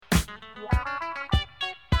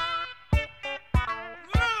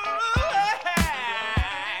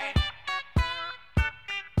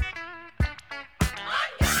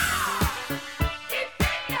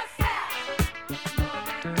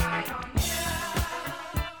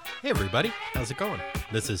Hey everybody, how's it going?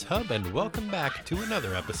 This is Hub and welcome back to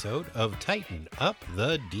another episode of Tighten Up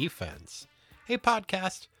the Defense, a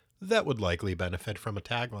podcast that would likely benefit from a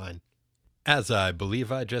tagline. As I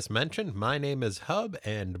believe I just mentioned, my name is Hub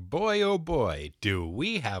and boy oh boy, do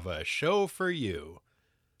we have a show for you.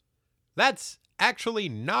 That's actually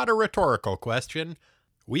not a rhetorical question.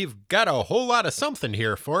 We've got a whole lot of something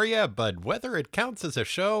here for you, but whether it counts as a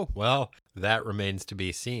show, well, that remains to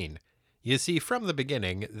be seen. You see, from the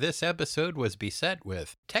beginning, this episode was beset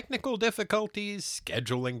with technical difficulties,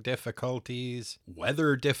 scheduling difficulties,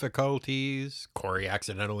 weather difficulties, Corey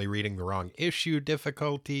accidentally reading the wrong issue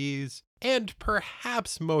difficulties, and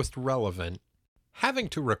perhaps most relevant, having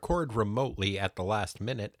to record remotely at the last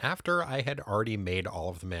minute after I had already made all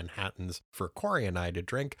of the Manhattans for Corey and I to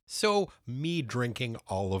drink, so me drinking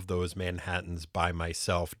all of those Manhattans by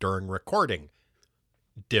myself during recording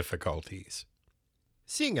difficulties.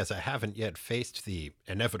 Seeing as I haven't yet faced the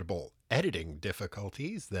inevitable editing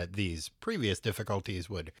difficulties that these previous difficulties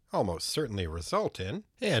would almost certainly result in,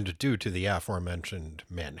 and due to the aforementioned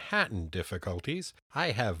Manhattan difficulties,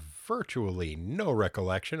 I have virtually no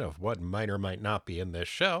recollection of what might or might not be in this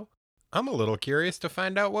show. I'm a little curious to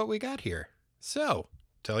find out what we got here. So,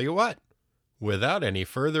 tell you what, without any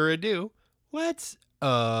further ado, let's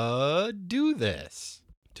do this.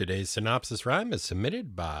 Today's synopsis rhyme is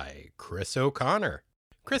submitted by Chris O'Connor.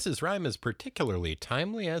 Chris's rhyme is particularly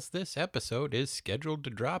timely as this episode is scheduled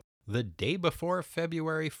to drop the day before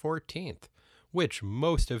February 14th, which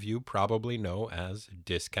most of you probably know as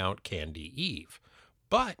Discount Candy Eve.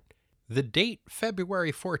 But the date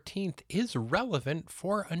February 14th is relevant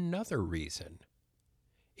for another reason.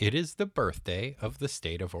 It is the birthday of the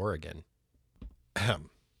state of Oregon.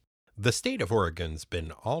 The state of Oregon's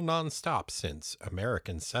been all nonstop since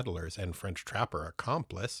American settlers and French trapper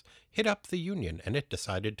accomplice hit up the Union and it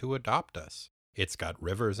decided to adopt us. It's got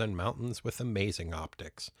rivers and mountains with amazing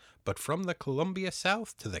optics, but from the Columbia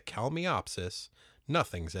South to the Kalmiopsis,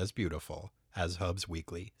 nothing's as beautiful as Hub's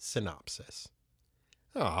weekly synopsis.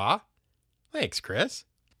 Aw, thanks, Chris.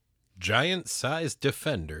 Giant-Sized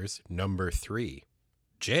Defenders number 3,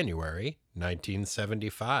 January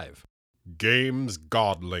 1975. Games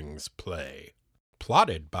Godlings Play.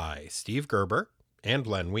 Plotted by Steve Gerber and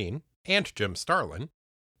Len Wein and Jim Starlin.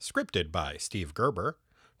 Scripted by Steve Gerber.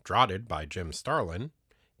 Draughted by Jim Starlin.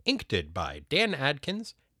 Inked by Dan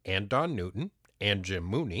Adkins and Don Newton and Jim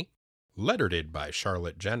Mooney. Lettered by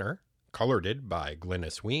Charlotte Jenner. Colored by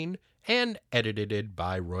Glynis Wein. And edited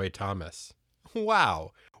by Roy Thomas.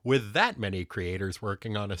 Wow, with that many creators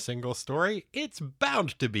working on a single story, it's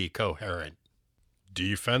bound to be coherent.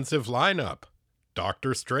 Defensive lineup: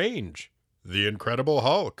 Doctor Strange, the Incredible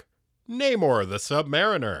Hulk, Namor the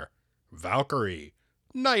Submariner, Valkyrie,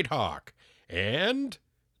 Nighthawk, and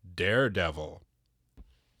Daredevil.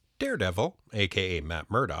 Daredevil, aka Matt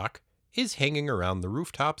Murdock, is hanging around the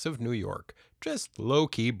rooftops of New York, just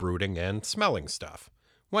low-key brooding and smelling stuff,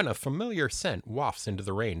 when a familiar scent wafts into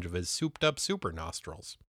the range of his souped-up super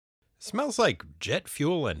nostrils. Smells like jet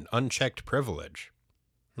fuel and unchecked privilege.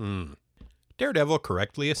 Daredevil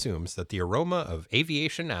correctly assumes that the aroma of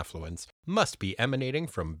aviation affluence must be emanating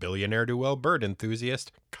from billionaire-to-well bird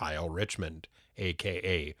enthusiast Kyle Richmond,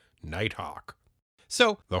 a.k.a. Nighthawk.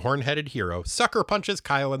 So, the horn-headed hero sucker punches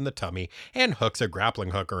Kyle in the tummy and hooks a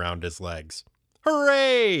grappling hook around his legs.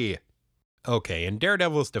 Hooray! Okay, in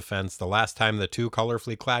Daredevil's defense, the last time the two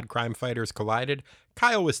colorfully clad crime fighters collided,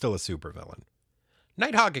 Kyle was still a supervillain.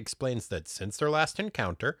 Nighthawk explains that since their last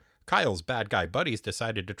encounter, Kyle's bad guy buddies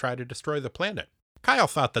decided to try to destroy the planet. Kyle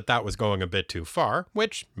thought that was going a bit too far,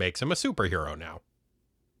 which makes him a superhero now.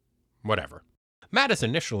 Whatever. Matt is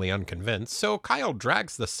initially unconvinced, so Kyle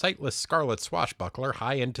drags the sightless scarlet swashbuckler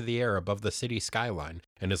high into the air above the city skyline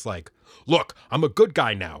and is like, "Look, I'm a good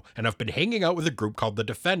guy now, and I've been hanging out with a group called the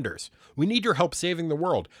Defenders. We need your help saving the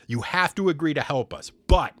world. You have to agree to help us,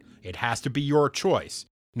 but it has to be your choice.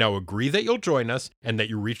 Now agree that you'll join us and that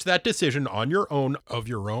you reach that decision on your own, of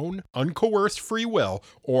your own uncoerced free will,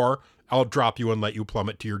 or I'll drop you and let you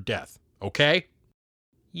plummet to your death. Okay?"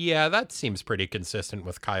 Yeah, that seems pretty consistent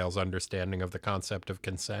with Kyle's understanding of the concept of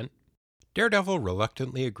consent. Daredevil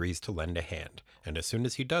reluctantly agrees to lend a hand, and as soon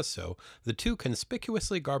as he does so, the two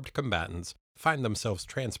conspicuously garbed combatants find themselves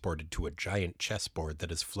transported to a giant chessboard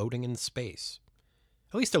that is floating in space.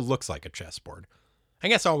 At least it looks like a chessboard. I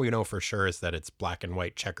guess all we know for sure is that it's black and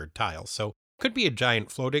white checkered tiles, so it could be a giant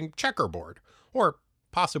floating checkerboard, or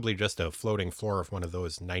possibly just a floating floor of one of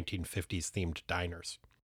those 1950s themed diners.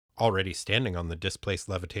 Already standing on the displaced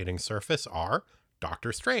levitating surface are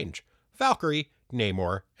Doctor Strange, Valkyrie,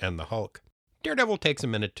 Namor, and the Hulk. Daredevil takes a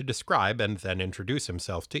minute to describe and then introduce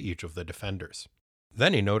himself to each of the defenders.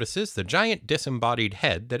 Then he notices the giant disembodied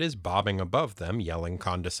head that is bobbing above them, yelling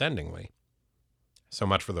condescendingly. So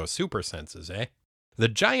much for those super senses, eh? The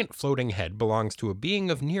giant floating head belongs to a being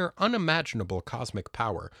of near unimaginable cosmic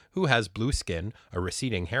power who has blue skin, a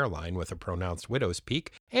receding hairline with a pronounced widow's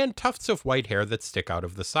peak, and tufts of white hair that stick out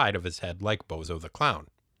of the side of his head like Bozo the Clown.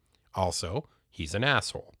 Also, he's an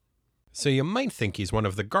asshole. So you might think he's one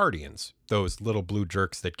of the Guardians, those little blue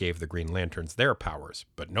jerks that gave the Green Lanterns their powers,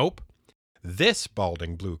 but nope. This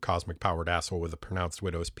balding blue cosmic-powered asshole with a pronounced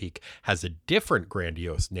widow's peak has a different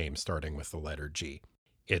grandiose name starting with the letter G.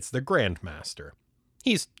 It's the Grandmaster.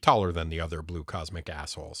 He's taller than the other blue cosmic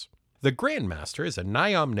assholes. The Grandmaster is a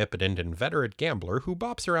nigh-omnipotent inveterate gambler who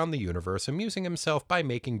bops around the universe amusing himself by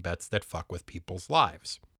making bets that fuck with people's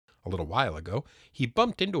lives. A little while ago, he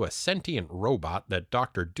bumped into a sentient robot that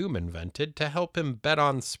Dr. Doom invented to help him bet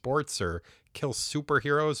on sports or kill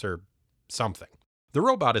superheroes or something. The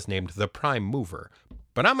robot is named the Prime Mover,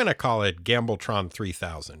 but I'm going to call it Gambletron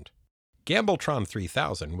 3000. Gambletron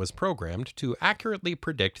 3000 was programmed to accurately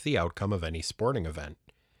predict the outcome of any sporting event.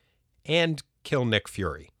 And kill Nick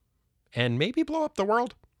Fury. And maybe blow up the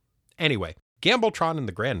world? Anyway, Gambletron and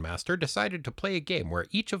the Grandmaster decided to play a game where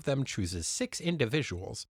each of them chooses 6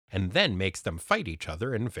 individuals and then makes them fight each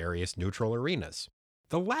other in various neutral arenas.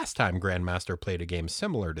 The last time Grandmaster played a game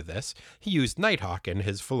similar to this, he used Nighthawk and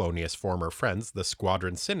his felonious former friends, the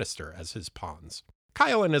Squadron Sinister, as his pawns.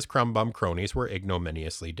 Kyle and his crumbum cronies were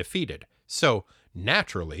ignominiously defeated. So,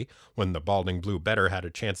 naturally, when the balding blue bettor had a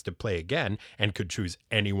chance to play again and could choose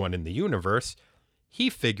anyone in the universe, he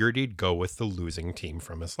figured he'd go with the losing team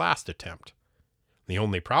from his last attempt. The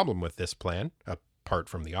only problem with this plan, apart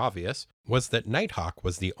from the obvious, was that Nighthawk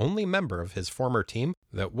was the only member of his former team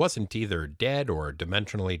that wasn't either dead or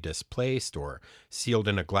dimensionally displaced or sealed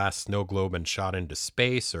in a glass snow globe and shot into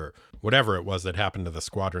space or whatever it was that happened to the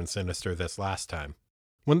Squadron Sinister this last time.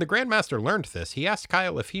 When the Grandmaster learned this, he asked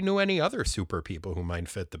Kyle if he knew any other super people who might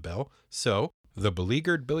fit the bill, so the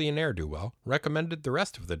beleaguered billionaire Duell recommended the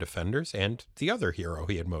rest of the Defenders and the other hero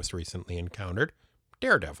he had most recently encountered,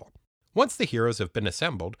 Daredevil. Once the heroes have been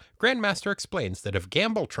assembled, Grandmaster explains that if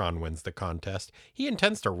Gambletron wins the contest, he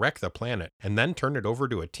intends to wreck the planet and then turn it over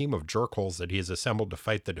to a team of jerkholes that he has assembled to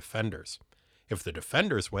fight the Defenders. If the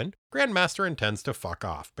Defenders win, Grandmaster intends to fuck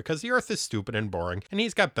off because the Earth is stupid and boring and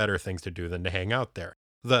he's got better things to do than to hang out there.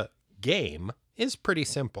 The game is pretty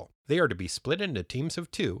simple. They are to be split into teams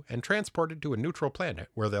of 2 and transported to a neutral planet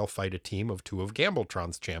where they'll fight a team of 2 of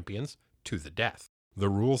Gambletron's champions to the death. The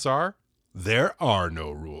rules are? There are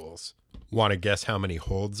no rules. Want to guess how many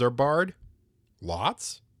holds are barred?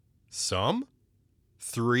 Lots? Some?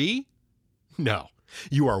 3? No,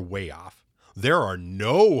 you are way off. There are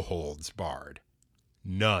no holds barred.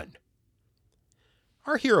 None.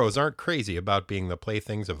 Our heroes aren't crazy about being the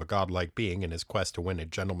playthings of a godlike being in his quest to win a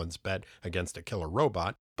gentleman's bet against a killer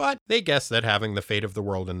robot, but they guess that having the fate of the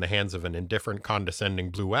world in the hands of an indifferent, condescending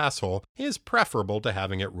blue asshole is preferable to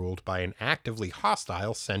having it ruled by an actively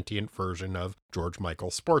hostile, sentient version of George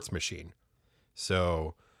Michael's sports machine.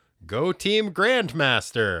 So, go Team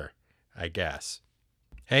Grandmaster, I guess.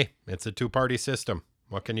 Hey, it's a 2-party system.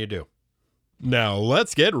 What can you do? Now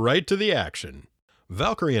let's get right to the action.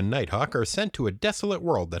 Valkyrie and Nighthawk are sent to a desolate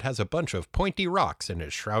world that has a bunch of pointy rocks and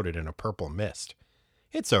is shrouded in a purple mist.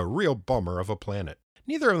 It's a real bummer of a planet.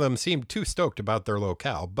 Neither of them seemed too stoked about their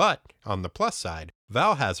locale, but, on the plus side,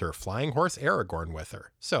 Val has her flying horse Aragorn with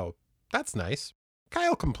her, so that's nice.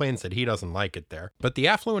 Kyle complains that he doesn't like it there, but the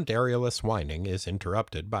affluent aerialist's whining is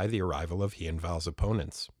interrupted by the arrival of he and Val's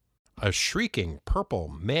opponents. A shrieking purple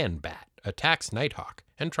man-bat attacks Nighthawk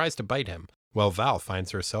and tries to bite him, while Val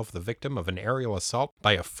finds herself the victim of an aerial assault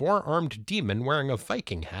by a 4-armed demon wearing a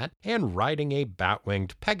Viking hat and riding a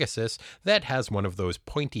bat-winged Pegasus that has one of those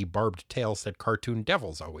pointy barbed tails that cartoon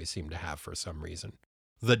devils always seem to have for some reason.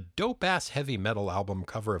 The dope-ass heavy metal album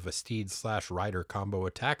cover of a steed/rider combo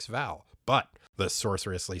attacks Val, but the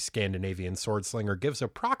sorcerously Scandinavian swordslinger gives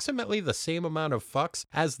approximately the same amount of fucks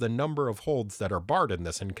as the number of holds that are barred in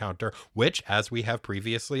this encounter, which, as we have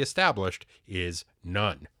previously established, is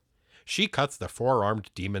none. She cuts the 4-armed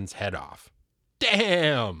demon's head off.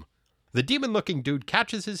 Damn! The demon-looking dude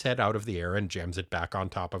catches his head out of the air and jams it back on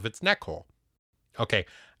top of its neck hole. Okay,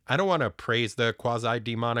 I don't want to praise the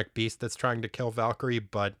quasi-demonic beast that's trying to kill Valkyrie,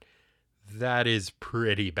 but that is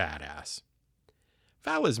pretty badass.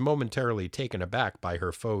 Val is momentarily taken aback by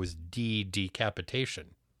her foe's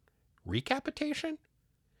decapitation. Recapitation?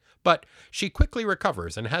 But she quickly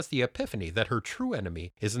recovers and has the epiphany that her true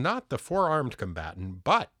enemy is not the 4-armed combatant,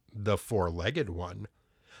 but the 4-legged one.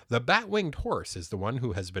 The bat-winged horse is the one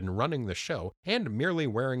who has been running the show and merely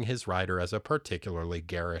wearing his rider as a particularly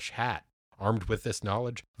garish hat. Armed with this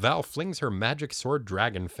knowledge, Val flings her magic sword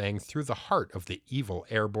Dragonfang through the heart of the evil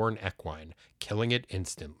airborne equine, killing it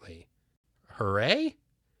instantly. Hooray?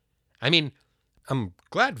 I mean, I'm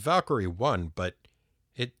glad Valkyrie won, but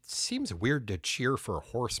it seems weird to cheer for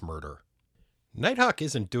horse murder. Nighthawk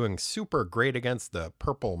isn't doing super great against the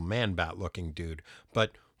purple man-bat looking dude,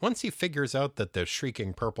 but once he figures out that the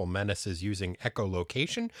shrieking purple menace is using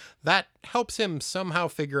echolocation, that helps him somehow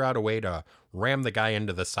figure out a way to ram the guy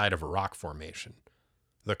into the side of a rock formation.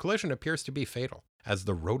 The collision appears to be fatal. As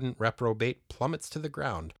the rodent reprobate plummets to the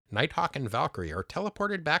ground, Nighthawk and Valkyrie are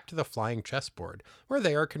teleported back to the flying chessboard, where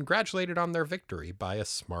they are congratulated on their victory by a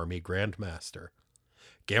smarmy Grandmaster.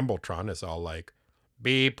 Gambletron is all like,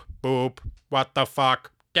 "Beep, boop, what the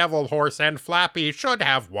fuck? Devil Horse and Flappy should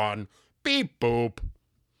have won. Beep, boop."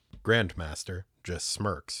 Grandmaster just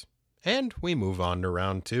smirks. And we move on to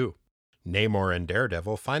round 2. Namor and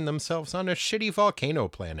Daredevil find themselves on a shitty volcano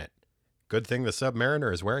planet. Good thing the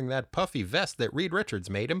Submariner is wearing that puffy vest that Reed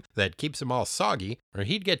Richards made him that keeps him all soggy, or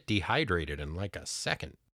he'd get dehydrated in like a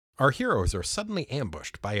second. Our heroes are suddenly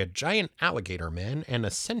ambushed by a giant alligator man and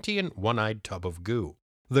a sentient one-eyed tub of goo.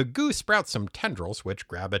 The goo sprouts some tendrils which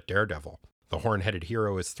grab at Daredevil. The horn-headed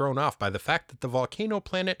hero is thrown off by the fact that the volcano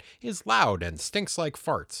planet is loud and stinks like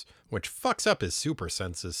farts, which fucks up his super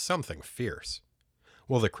senses something fierce.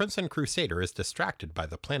 While the Crimson Crusader is distracted by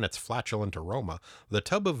the planet's flatulent aroma, the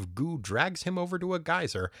tub of goo drags him over to a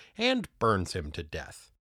geyser and burns him to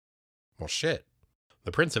death. Well shit,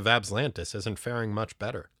 the Prince of Atlantis isn't faring much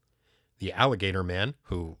better. The alligator man,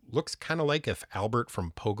 who looks kinda like if Albert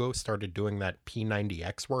from Pogo started doing that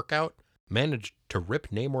P90X workout, managed to rip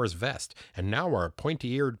Namor's vest, and now our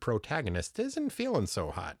pointy-eared protagonist isn't feeling so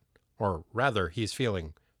hot. Or rather, he's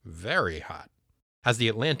feeling very hot. As the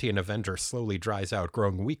Atlantean Avenger slowly dries out,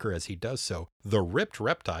 growing weaker as he does so, the ripped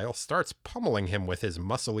reptile starts pummeling him with his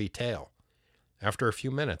muscly tail. After a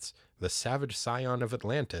few minutes, the savage scion of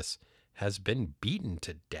Atlantis has been beaten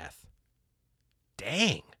to death.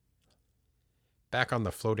 Dang! Back on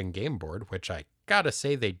the floating game board, which I gotta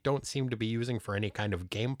say they don't seem to be using for any kind of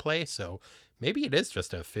gameplay, so maybe it is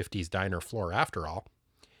just a 50s diner floor after all,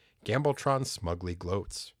 Gambletron smugly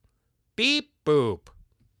gloats. Beep boop!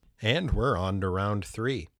 And we're on to round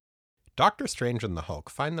 3. Doctor Strange and the Hulk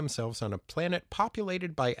find themselves on a planet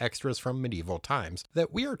populated by extras from medieval times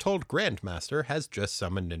that we are told Grandmaster has just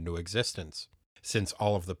summoned into existence. Since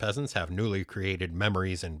all of the peasants have newly created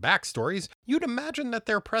memories and backstories, you'd imagine that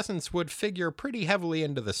their presence would figure pretty heavily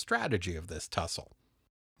into the strategy of this tussle.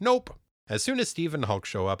 Nope. As soon as Steve and Hulk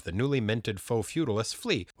show up, the newly minted faux feudalists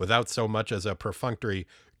flee without so much as a perfunctory,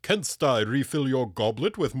 "Canst I refill your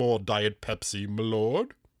goblet with more Diet Pepsi, my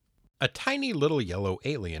lord?" A tiny little yellow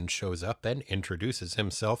alien shows up and introduces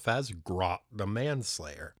himself as Grot the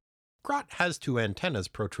Manslayer. Grot has 2 antennas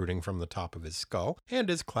protruding from the top of his skull and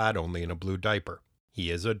is clad only in a blue diaper. He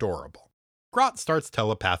is adorable. Grot starts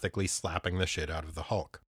telepathically slapping the shit out of the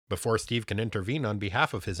Hulk. Before Steve can intervene on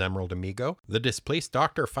behalf of his Emerald Amigo, the displaced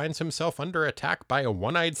Doctor finds himself under attack by a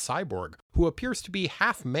one-eyed cyborg who appears to be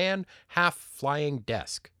half man, half flying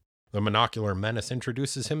desk. The monocular menace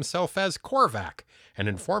introduces himself as Korvac and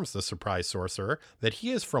informs the surprise sorcerer that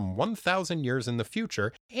he is from 1,000 years in the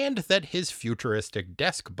future and that his futuristic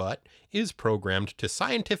desk butt is programmed to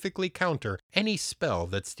scientifically counter any spell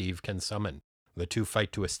that Steve can summon. The two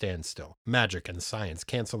fight to a standstill, magic and science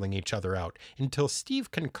canceling each other out until Steve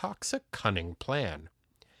concocts a cunning plan.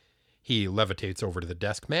 He levitates over to the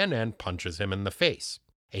desk man and punches him in the face.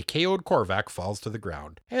 A KO'd Korvac falls to the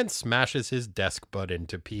ground and smashes his desk butt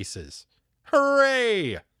into pieces.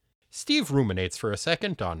 Hooray! Steve ruminates for a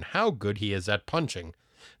second on how good he is at punching.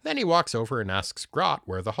 Then he walks over and asks Grot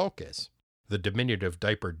where the Hulk is. The diminutive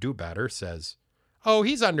diaper do-batter says, "Oh,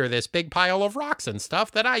 he's under this big pile of rocks and stuff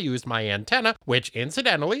that I used my antenna, which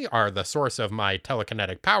incidentally are the source of my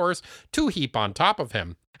telekinetic powers, to heap on top of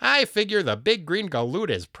him. I figure the big green galoot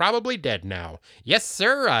is probably dead now. Yes,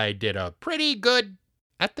 sir, I did a pretty good..."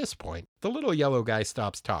 At this point, the little yellow guy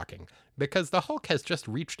stops talking, because the Hulk has just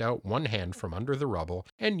reached out one hand from under the rubble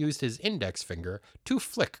and used his index finger to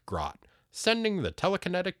flick Grot, sending the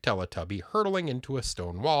telekinetic Teletubby hurtling into a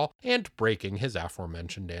stone wall and breaking his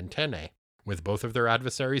aforementioned antennae. With both of their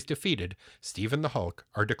adversaries defeated, Steve and the Hulk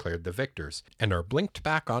are declared the victors, and are blinked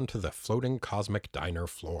back onto the floating cosmic diner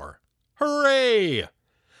floor. Hooray!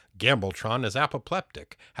 Gambletron is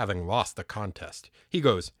apoplectic, having lost the contest. He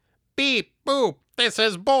goes, "Beep, boop, this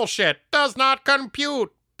is bullshit, does not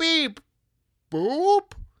compute, beep,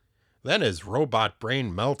 boop." Then his robot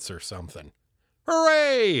brain melts or something.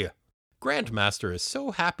 Hooray! Grandmaster is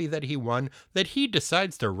so happy that he won that he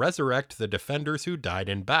decides to resurrect the defenders who died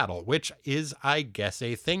in battle, which is, I guess,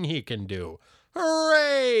 a thing he can do.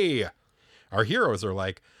 Hooray! Our heroes are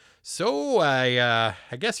like, so I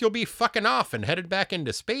guess you'll be fucking off and headed back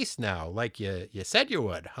into space now, like you said you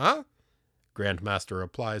would, huh? Grandmaster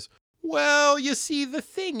replies, well, you see, the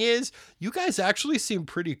thing is, you guys actually seem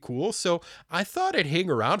pretty cool, so I thought I'd hang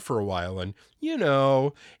around for a while and,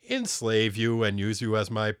 enslave you and use you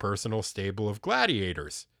as my personal stable of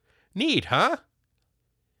gladiators. Neat, huh?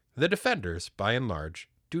 The defenders, by and large,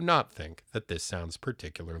 do not think that this sounds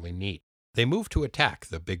particularly neat. They move to attack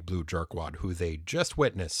the big blue jerkwad, who they just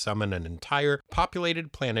witnessed summon an entire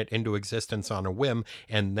populated planet into existence on a whim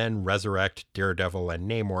and then resurrect Daredevil and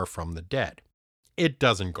Namor from the dead. It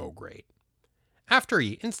doesn't go great. After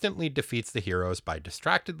he instantly defeats the heroes by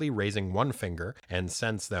distractedly raising one finger and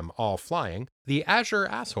sends them all flying, the Azure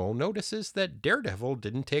asshole notices that Daredevil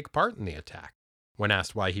didn't take part in the attack. When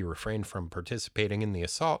asked why he refrained from participating in the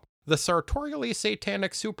assault, the sartorially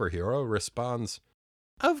satanic superhero responds,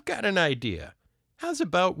 I've got an idea. How's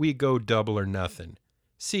about we go double or nothing?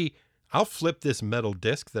 See, I'll flip this metal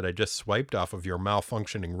disc that I just swiped off of your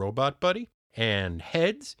malfunctioning robot buddy, and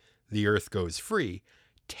heads, the Earth goes free.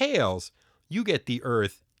 Tails, you get the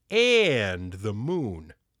Earth and the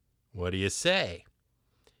moon. What do you say?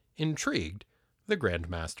 Intrigued, the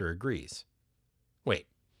Grandmaster agrees. Wait,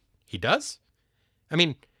 he does? I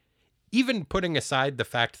mean, even putting aside the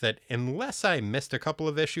fact that unless I missed a couple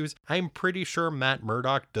of issues, I'm pretty sure Matt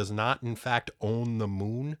Murdock does not in fact own the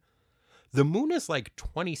moon. The moon is like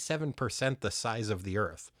 27% the size of the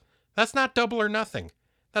Earth. That's not double or nothing.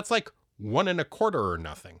 That's like 1 1/4 or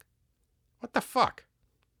nothing. What the fuck?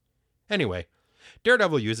 Anyway,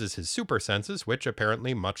 Daredevil uses his super senses, which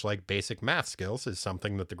apparently, much like basic math skills, is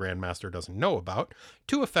something that the Grandmaster doesn't know about,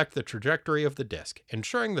 to affect the trajectory of the disc,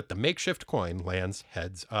 ensuring that the makeshift coin lands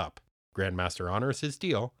heads up. Grandmaster honors his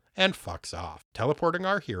deal and fucks off, teleporting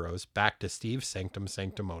our heroes back to Steve's Sanctum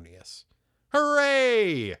Sanctimonious.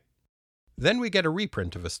 Hooray! Then we get a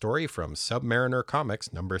reprint of a story from Submariner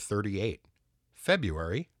Comics number 38,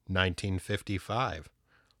 February 1955.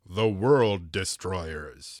 The World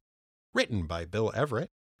Destroyers. Written by Bill Everett,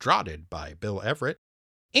 draughted by Bill Everett,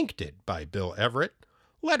 inked by Bill Everett,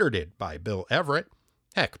 lettered by Bill Everett,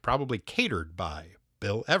 heck, probably catered by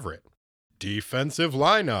Bill Everett. Defensive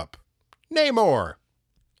lineup. Namor.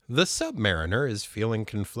 The Submariner is feeling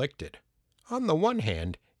conflicted. On the one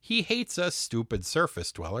hand, he hates us stupid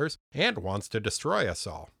surface dwellers and wants to destroy us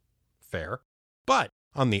all. Fair. But,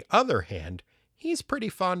 on the other hand, he's pretty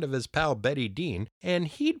fond of his pal Betty Dean, and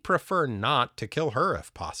he'd prefer not to kill her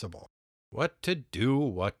if possible. What to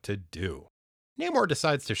do? Namor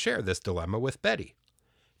decides to share this dilemma with Betty.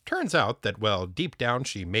 Turns out that while deep down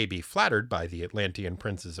she may be flattered by the Atlantean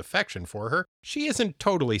prince's affection for her, she isn't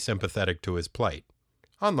totally sympathetic to his plight.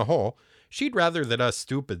 On the whole, she'd rather that us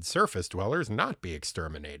stupid surface dwellers not be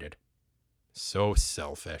exterminated. So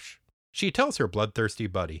selfish. She tells her bloodthirsty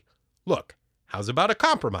buddy, look, how's about a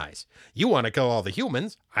compromise? You want to kill all the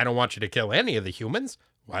humans. I don't want you to kill any of the humans.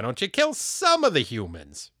 Why don't you kill some of the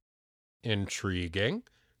humans? Intriguing.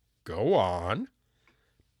 Go on.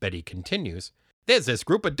 Betty continues, there's this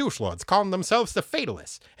group of douche-lords calling themselves the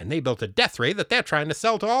Fatalists, and they built a death ray that they're trying to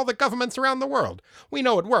sell to all the governments around the world. We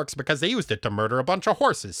know it works because they used it to murder a bunch of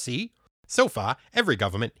horses, see? So far, every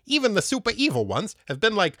government, even the super evil ones, have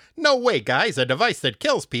been like, no way, guys, a device that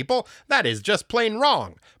kills people, that is just plain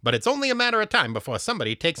wrong. But it's only a matter of time before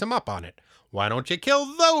somebody takes them up on it. Why don't you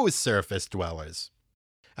kill those surface dwellers?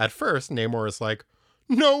 At first, Namor is like,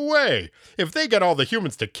 no way! If they get all the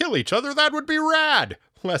humans to kill each other, that would be rad!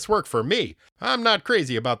 Less work for me. I'm not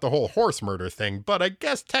crazy about the whole horse murder thing, but I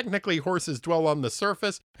guess technically horses dwell on the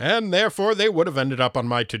surface, and therefore they would have ended up on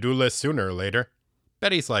my to-do list sooner or later.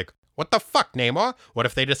 Betty's like, what the fuck, Namor? What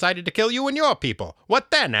if they decided to kill you and your people?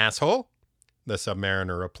 What then, asshole? The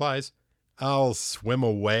Submariner replies, I'll swim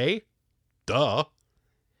away? Duh.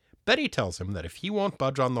 Betty tells him that if he won't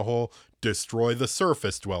budge on the whole destroy the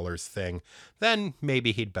surface dwellers thing, then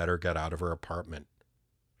maybe he'd better get out of her apartment.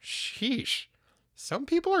 Sheesh. Some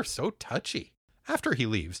people are so touchy. After he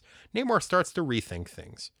leaves, Namor starts to rethink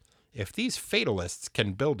things. If these fatalists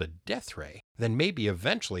can build a death ray, then maybe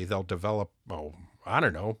eventually they'll develop,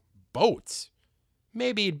 boats.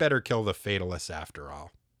 Maybe he'd better kill the fatalists after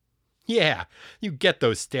all. Yeah, you get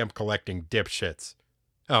those stamp collecting dipshits.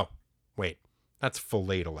 Oh, wait, that's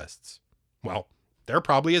philatalists. Well, they're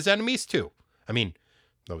probably his enemies too. I mean,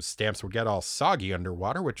 those stamps would get all soggy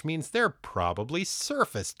underwater, which means they're probably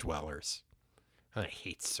surface dwellers. I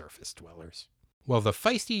hate surface dwellers. Well, the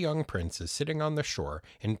feisty young prince is sitting on the shore,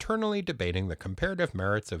 internally debating the comparative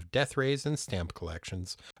merits of death rays and stamp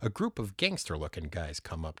collections. A group of gangster-looking guys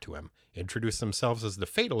come up to him, introduce themselves as the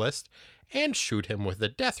Fatalist, and shoot him with a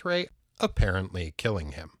death ray, apparently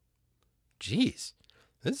killing him. Jeez,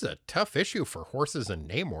 this is a tough issue for horses and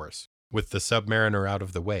Namors. With the Submariner out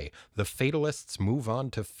of the way, the Fatalists move on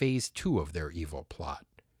to phase 2 of their evil plot.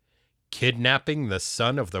 Kidnapping the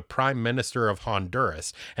son of the Prime Minister of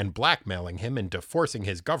Honduras and blackmailing him into forcing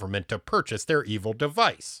his government to purchase their evil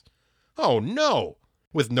device. Oh no!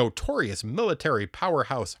 With notorious military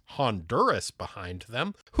powerhouse Honduras behind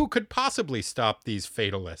them, who could possibly stop these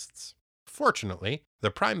Fatalists? Fortunately,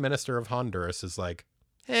 the Prime Minister of Honduras is like,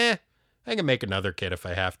 I can make another kid if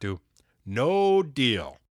I have to. No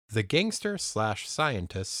deal. The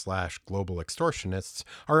gangster/scientists/global extortionists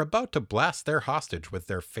are about to blast their hostage with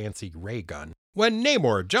their fancy ray gun when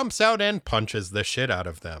Namor jumps out and punches the shit out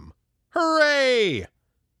of them. Hooray!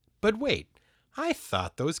 But wait, I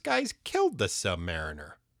thought those guys killed the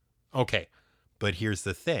Submariner. Okay, but here's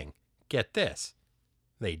the thing. Get this.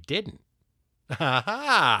 They didn't. Ha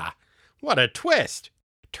ha! What a twist!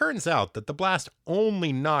 Turns out that the blast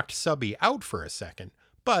only knocked Subby out for a second,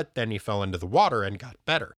 but then he fell into the water and got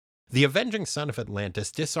better. The avenging son of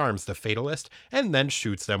Atlantis disarms the Fatalist and then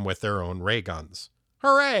shoots them with their own ray guns.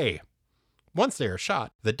 Hooray! Once they are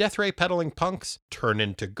shot, the death ray peddling punks turn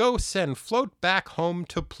into ghosts and float back home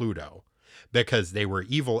to Pluto. Because they were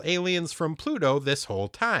evil aliens from Pluto this whole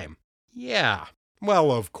time. Yeah, well,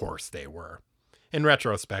 of course they were. In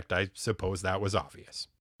retrospect, I suppose that was obvious.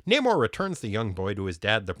 Namor returns the young boy to his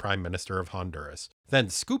dad, the Prime Minister of Honduras, then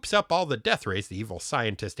scoops up all the death rays the evil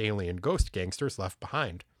scientist alien ghost gangsters left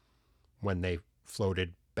behind when they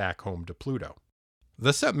floated back home to Pluto.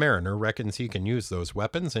 The Submariner reckons he can use those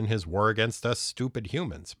weapons in his war against us stupid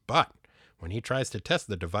humans, but when he tries to test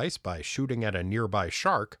the device by shooting at a nearby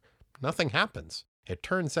shark, nothing happens. It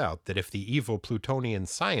turns out that if the evil Plutonian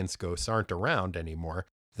science ghosts aren't around anymore,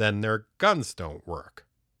 then their guns don't work.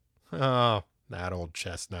 Oh, that old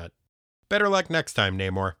chestnut. Better luck next time,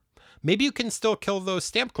 Namor. Maybe you can still kill those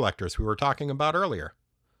stamp collectors we were talking about earlier.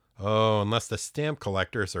 Oh, unless the stamp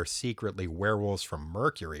collectors are secretly werewolves from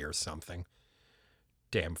Mercury or something.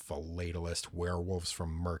 Damn philatelist werewolves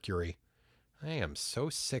from Mercury. I am so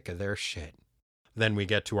sick of their shit. Then we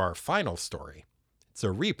get to our final story. It's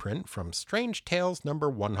a reprint from Strange Tales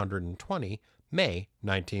number 120, May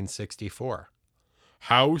 1964.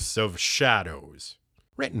 House of Shadows.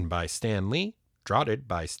 Written by Stan Lee, draughted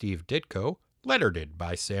by Steve Ditko, lettered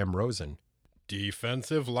by Sam Rosen.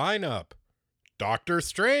 Defensive lineup. Doctor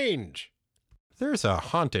Strange. There's a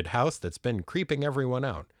haunted house that's been creeping everyone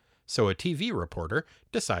out, so a TV reporter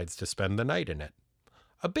decides to spend the night in it.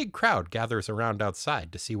 A big crowd gathers around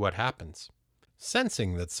outside to see what happens.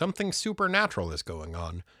 Sensing that something supernatural is going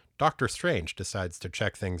on, Doctor Strange decides to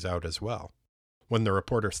check things out as well. When the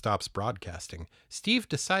reporter stops broadcasting, Steve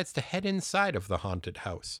decides to head inside of the haunted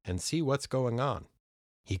house and see what's going on.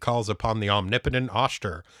 He calls upon the omnipotent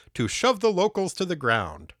Oshter to shove the locals to the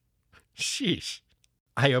ground. Sheesh.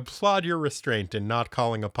 I applaud your restraint in not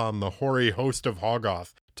calling upon the hoary host of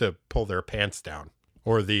Hoggoth to pull their pants down,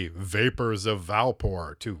 or the vapors of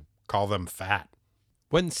Valpor to call them fat.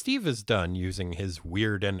 When Steve is done using his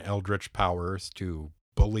weird and eldritch powers to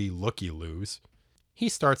bully looky-loos, he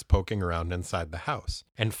starts poking around inside the house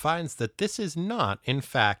and finds that this is not, in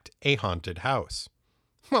fact, a haunted house.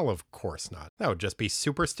 Well, of course not. That would just be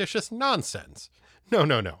superstitious nonsense.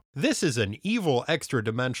 No. This is an evil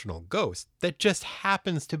extra-dimensional ghost that just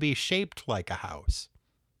happens to be shaped like a house.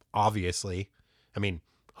 Obviously. I mean,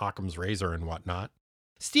 Occam's razor and whatnot.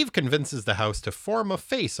 Steve convinces the house to form a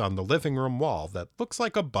face on the living room wall that looks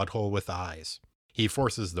like a butthole with eyes. He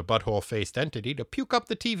forces the butthole-faced entity to puke up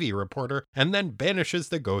the TV reporter and then banishes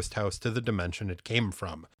the ghost house to the dimension it came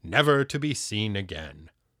from, never to be seen again.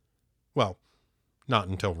 Well, not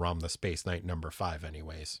until Rom the Space Knight number 5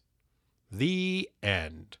 anyways. The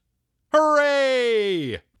end.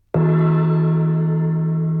 Hooray!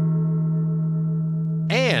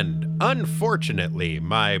 And, unfortunately,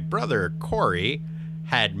 my brother Corey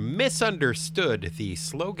had misunderstood the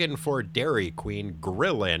slogan for Dairy Queen,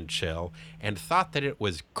 Grill and Chill, and thought that it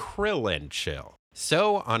was Krill and Chill.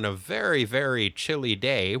 So, on a very, very chilly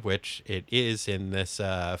day, which it is in this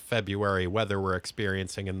February weather we're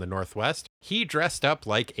experiencing in the Northwest, he dressed up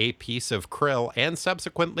like a piece of krill and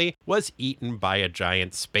subsequently was eaten by a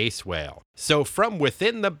giant space whale. So from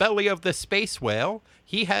within the belly of the space whale,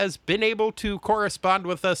 he has been able to correspond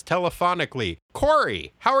with us telephonically.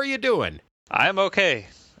 Corey, how are you doing? I'm okay.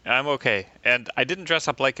 And I didn't dress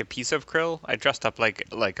up like a piece of krill. I dressed up like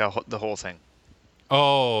the whole thing.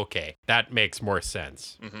 Oh, okay. That makes more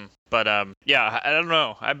sense. But yeah, I don't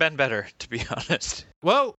know. I've been better, to be honest.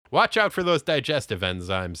 Well, watch out for those digestive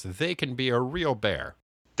enzymes. They can be a real bear.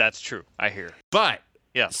 That's true. I hear. But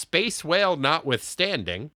Yeah. Space Whale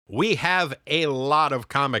notwithstanding, we have a lot of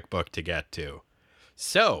comic book to get to.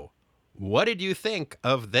 So, what did you think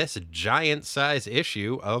of this giant size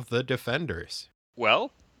issue of the Defenders?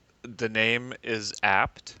 Well, the name is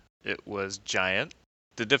apt. It was giant.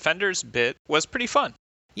 The Defenders bit was pretty fun.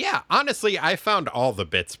 Yeah, honestly, I found all the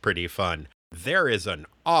bits pretty fun. There is an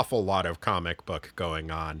awful lot of comic book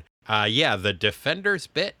going on. Yeah, the Defenders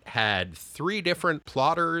bit had 3 different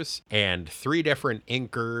plotters and 3 different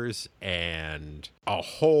inkers and a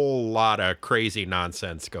whole lot of crazy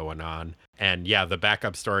nonsense going on. And yeah, the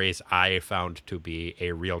backup stories I found to be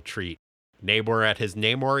a real treat. Namor at his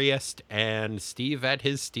Namoriest and Steve at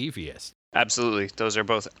his Steviest. Absolutely. Those are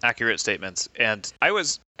both accurate statements. And I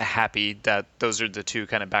was happy that those are the 2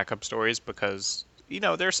 kind of backup stories because,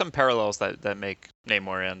 there's some parallels that make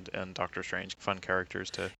Namor and Doctor Strange fun characters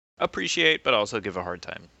to appreciate, but also give a hard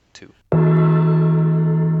time to.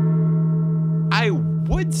 I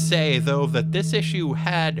would say, though, that this issue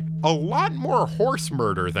had a lot more horse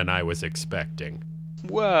murder than I was expecting.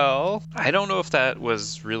 Well, I don't know if that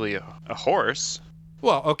was really a horse.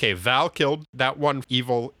 Well, okay, Val killed that one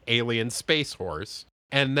evil alien space horse,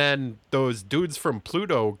 and then those dudes from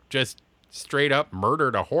Pluto just straight up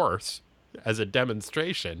murdered a horse as a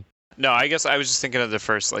demonstration. No, I guess I was just thinking of the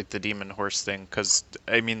first, the demon horse thing, because,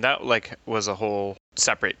 that, was a whole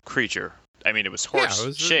separate creature. It was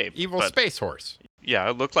horse-shaped. Evil space horse. Yeah,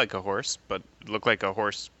 it looked like a horse, but it looked like a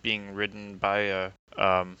horse being ridden by a,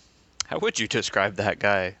 how would you describe that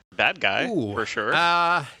guy? Bad guy, for sure.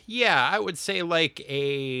 Yeah, I would say like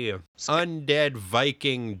a undead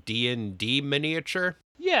Viking D&D miniature.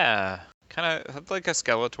 Yeah, kind of like a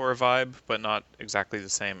Skeletor vibe, but not exactly the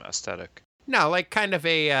same aesthetic. No, like kind of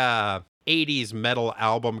a 80s metal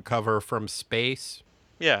album cover from space.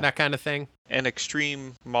 Yeah. That kind of thing. An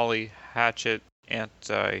extreme Molly Hatchet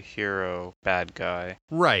anti-hero bad guy.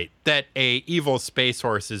 Right, that a evil space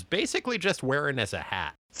horse is basically just wearing as a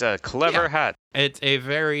hat. It's a clever hat. It's a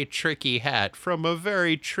very tricky hat from a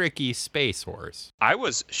very tricky space horse. I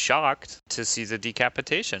was shocked to see the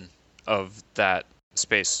decapitation of that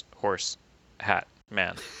space horse hat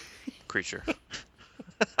man creature.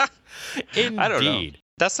 Indeed. I don't know.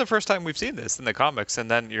 That's the first time we've seen this in the comics, and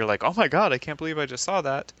then you're like, oh my god, I can't believe I just saw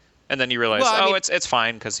that. And then you realize, it's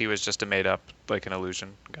fine, because he was just a made-up, an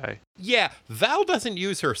illusion guy. Yeah, Val doesn't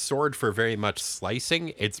use her sword for very much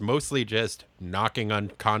slicing. It's mostly just knocking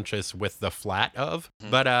unconscious with the flat of.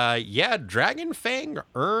 Mm-hmm. But, yeah, Dragon Fang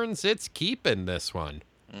earns its keep in this one.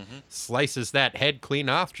 Mm-hmm. Slices that head clean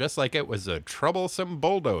off just like it was a troublesome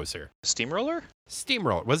bulldozer. Steamroller?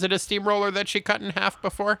 Steamroller. Was it a steamroller that she cut in half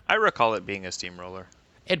before? I recall it being a steamroller.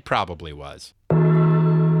 It probably was.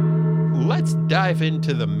 Let's dive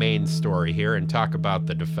into the main story here and talk about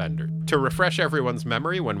the Defender. To refresh everyone's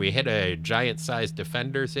memory, when we hit a giant-sized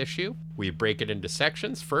Defenders issue, we break it into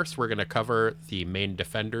sections. First, we're going to cover the main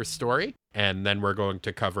Defenders story, and then we're going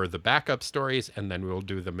to cover the backup stories, and then we'll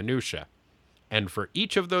do the minutia. And for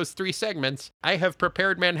each of those 3 segments, I have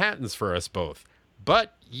prepared Manhattans for us both.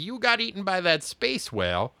 But you got eaten by that space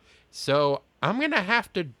whale, so I'm going to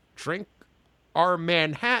have to drink our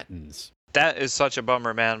Manhattans. That is such a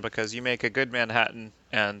bummer, man, because you make a good Manhattan,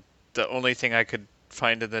 and the only thing I could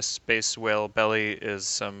find in this space whale belly is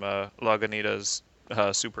some Lagunitas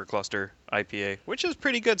Super Cluster IPA, which is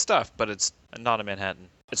pretty good stuff, but it's not a Manhattan.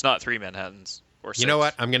 It's not 3 Manhattans or 6. You know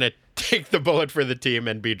what? I'm going to take the bullet for the team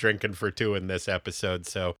and be drinking for 2 in this episode,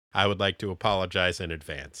 so I would like to apologize in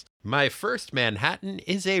advance. My first Manhattan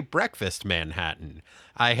is a breakfast Manhattan.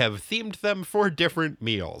 I have themed them for different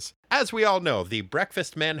meals. As we all know, the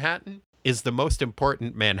breakfast Manhattan is the most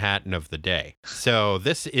important Manhattan of the day. So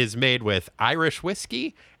this is made with Irish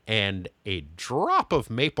whiskey and a drop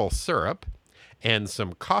of maple syrup and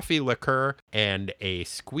some coffee liqueur and a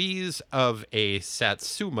squeeze of a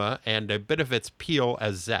satsuma and a bit of its peel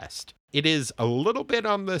as zest. It is a little bit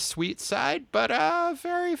on the sweet side, but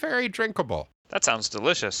very, very drinkable. That sounds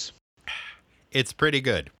delicious. It's pretty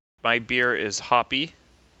good. My beer is hoppy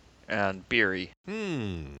and beery.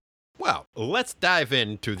 Well, let's dive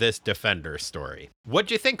into this Defender story. What'd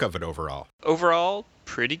you think of it overall? Overall,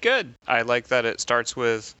 pretty good. I like that it starts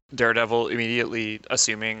with Daredevil immediately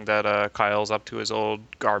assuming that Kyle's up to his old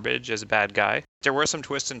garbage as a bad guy. There were some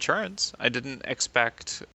twists and turns. I didn't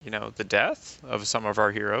expect, the death of some of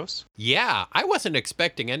our heroes. Yeah, I wasn't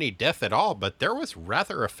expecting any death at all, but there was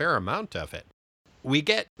rather a fair amount of it. We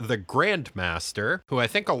get the Grandmaster, who I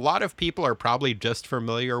think a lot of people are probably just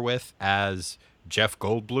familiar with as Jeff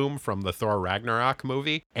Goldblum from the Thor Ragnarok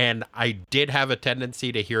movie. And I did have a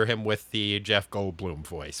tendency to hear him with the Jeff Goldblum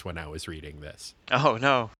voice when I was reading this. Oh,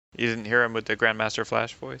 no. You didn't hear him with the Grandmaster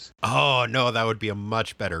Flash voice? Oh, no, that would be a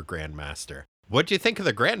much better Grandmaster. What do you think of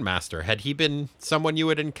the Grandmaster? Had he been someone you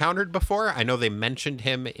had encountered before? I know they mentioned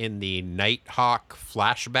him in the Nighthawk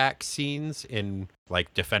flashback scenes in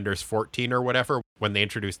like Defenders 14 or whatever when they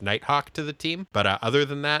introduced Nighthawk to the team. But other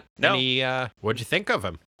than that, No. What'd you think of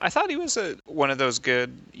him? I thought he was one of those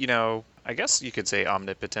good, I guess you could say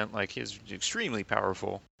omnipotent, like he's extremely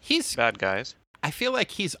powerful He's bad guys. I feel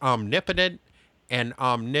like he's omnipotent and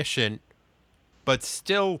omniscient, but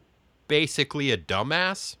still basically a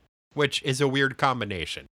dumbass, which is a weird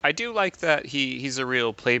combination. I do like that he's a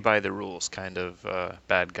real play-by-the-rules kind of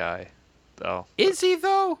bad guy, though. Is he,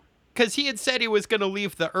 though? Because he had said he was going to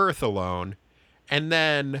leave the Earth alone, and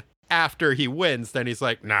then after he wins, then he's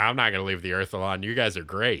like, nah, I'm not going to leave the Earth alone. You guys are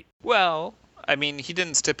great. Well, I mean, he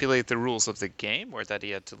didn't stipulate the rules of the game or that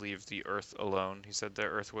he had to leave the Earth alone. He said the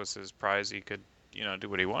Earth was his prize. He could, do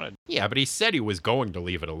what he wanted. Yeah, but he said he was going to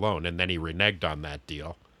leave it alone, and then he reneged on that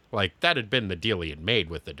deal. Like, that had been the deal he had made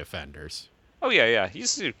with the Defenders. Oh, yeah.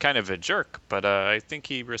 He's kind of a jerk, but I think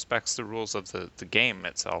he respects the rules of the game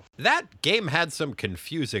itself. That game had some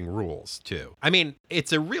confusing rules, too. I mean,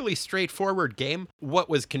 it's a really straightforward game. What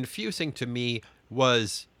was confusing to me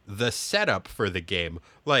was the setup for the game.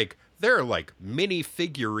 Like, there are like mini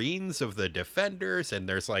figurines of the Defenders, and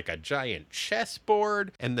there's like a giant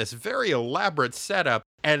chessboard, and this very elaborate setup,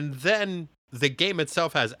 and then the game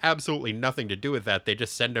itself has absolutely nothing to do with that. They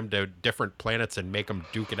just send them to different planets and make them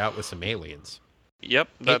duke it out with some aliens. Yep,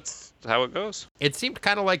 that's how it goes. It seemed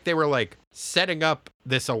kind of like they were like setting up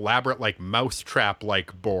this elaborate like mousetrap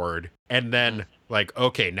like board, and then like,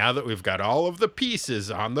 okay, now that we've got all of the pieces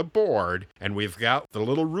on the board and we've got the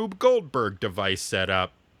little Rube Goldberg device set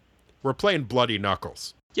up, we're playing Bloody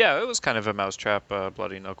Knuckles. Yeah, it was kind of a mousetrap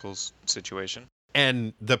Bloody Knuckles situation.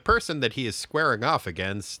 And the person that he is squaring off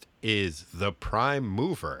against is the Prime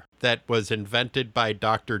Mover that was invented by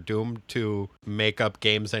Dr. Doom to make up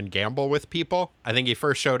games and gamble with people. I think he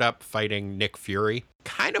first showed up fighting Nick Fury.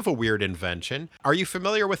 Kind of a weird invention. Are you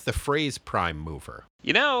familiar with the phrase Prime Mover?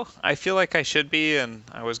 I feel like I should be, and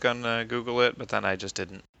I was going to Google it, but then I just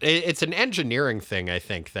didn't. It's an engineering thing, I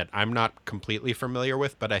think, that I'm not completely familiar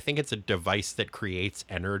with, but I think it's a device that creates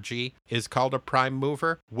energy is called a prime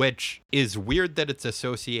mover, which is weird that it's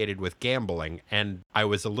associated with gambling, and I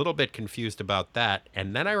was a little bit confused about that.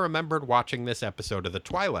 And then I remembered watching this episode of The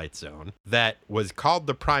Twilight Zone that was called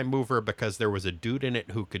the prime mover because there was a dude in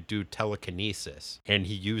it who could do telekinesis, and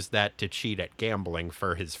he used that to cheat at gambling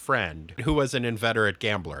for his friend, who was an inveterate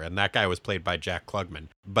gambler, and that guy was played by Jack Klugman.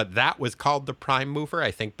 But that was called the prime mover, I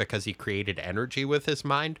think, because he created energy with his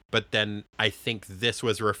mind. But then I think this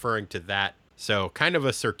was referring to that. So kind of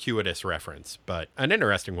a circuitous reference, but an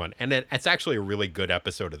interesting one. And it's actually a really good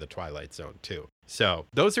episode of The Twilight Zone, too. So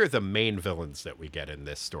those are the main villains that we get in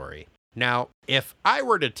this story. Now, if I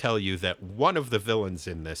were to tell you that one of the villains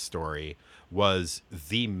in this story was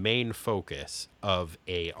the main focus of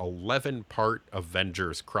a 11-part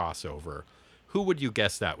Avengers crossover, who would you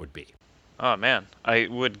guess that would be? Oh, man. I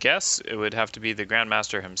would guess it would have to be the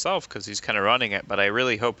Grandmaster himself because he's kind of running it, but I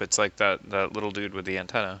really hope it's like that little dude with the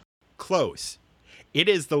antenna. Close. It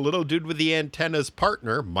is the little dude with the antenna's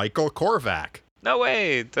partner, Michael Korvac. No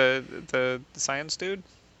way! The science dude?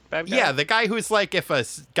 Bad guy? Yeah, the guy who's like if a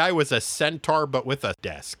guy was a centaur but with a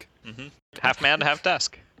desk. Mm-hmm. Half man, half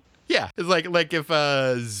desk. Yeah, it's like if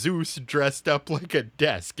Zeus dressed up like a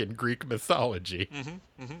desk in Greek mythology.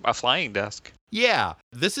 Mm-hmm. Mm-hmm. A flying desk. Yeah,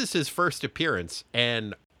 this is his first appearance,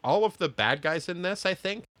 and all of the bad guys in this, I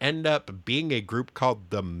think, end up being a group called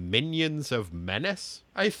the Minions of Menace,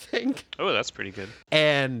 I think. Oh, that's pretty good.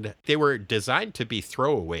 And they were designed to be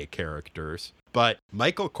throwaway characters, but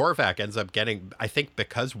Michael Korvac ends up getting, I think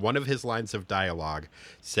because one of his lines of dialogue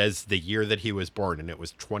says the year that he was born, and it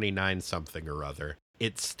was 29 something or other.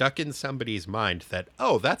 It stuck in somebody's mind that,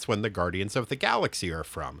 oh, that's when the Guardians of the Galaxy are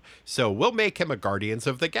from. So we'll make him a Guardians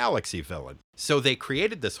of the Galaxy villain. So they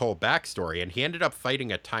created this whole backstory, and he ended up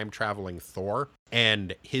fighting a time-traveling Thor.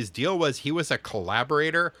 And his deal was he was a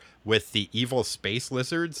collaborator with the evil space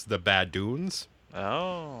lizards, the Badoons.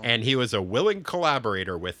 Oh. And he was a willing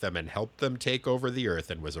collaborator with them and helped them take over the Earth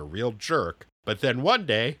and was a real jerk. But then one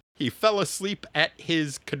day, he fell asleep at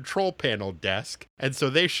his control panel desk. And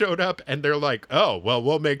so they showed up and they're like, oh, well,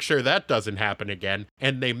 we'll make sure that doesn't happen again.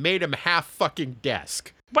 And they made him half fucking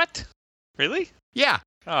desk. What? Really? Yeah.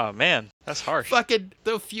 Oh, man. That's harsh. Fucking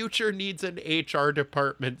the future needs an HR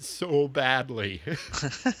department so badly.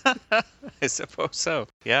 I suppose so.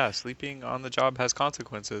 Yeah, sleeping on the job has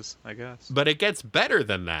consequences, I guess. But it gets better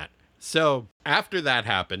than that. So after that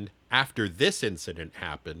happened, after this incident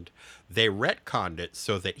happened, they retconned it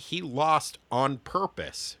so that he lost on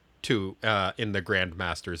purpose to in the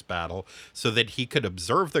Grandmaster's battle, so that he could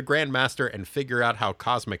observe the Grandmaster and figure out how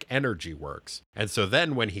cosmic energy works. And so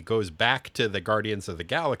then when he goes back to the Guardians of the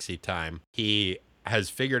Galaxy time, he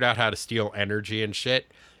has figured out how to steal energy and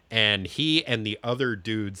shit. And he and the other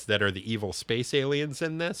dudes that are the evil space aliens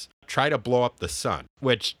in this try to blow up the sun,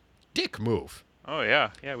 which, dick move. Oh,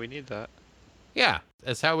 yeah. Yeah, we need that. Yeah,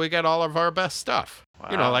 that's how we get all of our best stuff. Wow.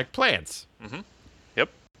 You know, like plants. Mm-hmm. Yep.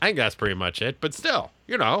 I think that's pretty much it, but still,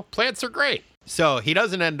 you know, plants are great. So he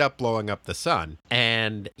doesn't end up blowing up the sun,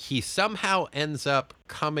 and he somehow ends up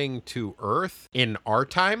coming to Earth in our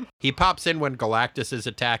time. He pops in when Galactus is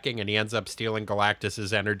attacking, and he ends up stealing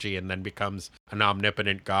Galactus's energy and then becomes an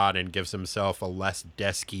omnipotent god and gives himself a less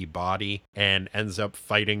desky body and ends up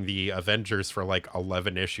fighting the Avengers for like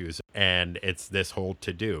 11 issues, and it's this whole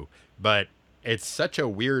to-do. But it's such a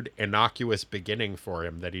weird, innocuous beginning for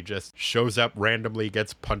him that he just shows up randomly,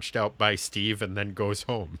 gets punched out by Steve, and then goes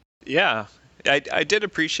home. Yeah. I did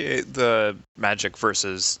appreciate the magic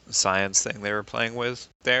versus science thing they were playing with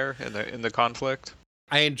there in the conflict.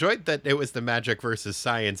 I enjoyed that it was the magic versus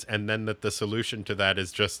science, and then that the solution to that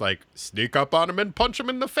is just like sneak up on him and punch him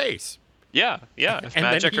in the face. Yeah. If and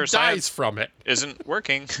magic then he or dies science from it. isn't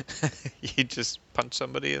working, you just punch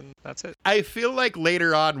somebody and that's it. I feel like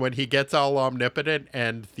later on when he gets all omnipotent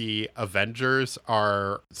and the Avengers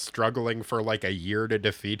are struggling for like a year to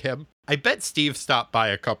defeat him, I bet Steve stopped by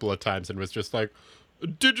a couple of times and was just like,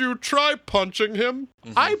 "Did you try punching him?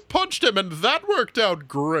 Mm-hmm. I punched him and that worked out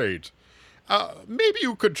great. Maybe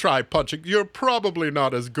you could try punching. You're probably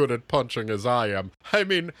not as good at punching as I am. I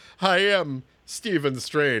mean, I am Stephen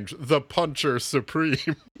Strange, the puncher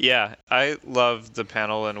supreme." Yeah, I love the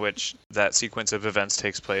panel in which that sequence of events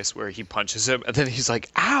takes place where he punches him and then he's like,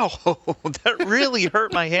 "Ow, that really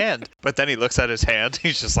hurt my hand." But then he looks at his hand,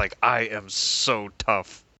 he's just like, "I am so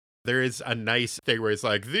tough." There is a nice thing where he's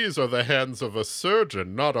like, "These are the hands of a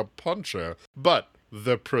surgeon, not a puncher. But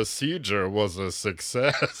the procedure was a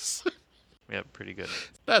success." Yeah, pretty good.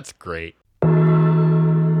 That's great.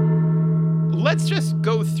 Let's just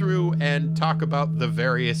go through and talk about the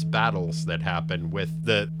various battles that happen with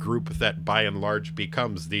the group that by and large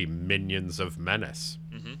becomes the Minions of Menace.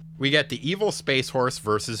 Mm-hmm. We get the Evil Space Horse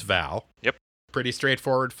versus Val. Yep. Pretty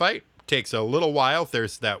straightforward fight. Takes a little while.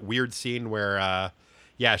 There's that weird scene where,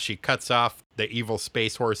 she cuts off the Evil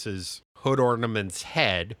Space Horse's hood ornament's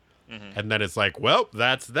head. Mm-hmm. And then it's like, well,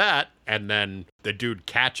 that's that. And then the dude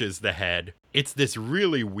catches the head. It's this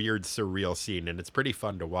really weird, surreal scene, and it's pretty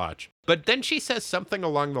fun to watch. But then she says something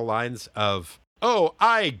along the lines of, "Oh,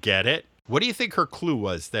 I get it." What do you think her clue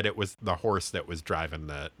was that it was the horse that was driving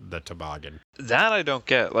the toboggan? That I don't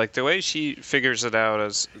get. Like, the way she figures it out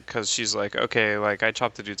is because she's like, okay, like, I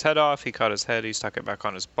chopped the dude's head off, he cut his head, he stuck it back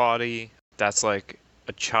on his body. That's like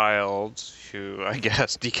a child who, I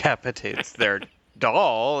guess, decapitates their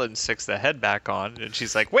doll and sticks the head back on. And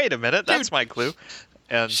she's like, wait a minute, that's Dude, my clue.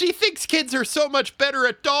 And she thinks kids are so much better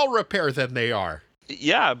at doll repair than they are.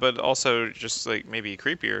 Yeah, but also just like maybe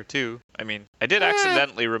creepier too. I mean, I did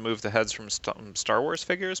accidentally remove the heads from Star Wars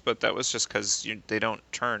figures, but that was just because they don't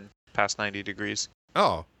turn past 90 degrees.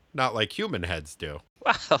 Oh, not like human heads do.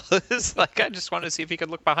 Wow, it's like I just wanted to see if he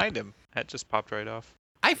could look behind him. That just popped right off.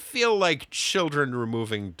 I feel like children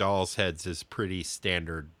removing dolls' heads is pretty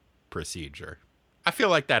standard procedure. I feel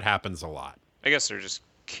like that happens a lot. I guess they're just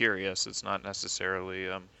curious. It's not necessarily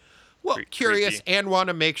curious creepy. And want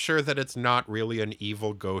to make sure that it's not really an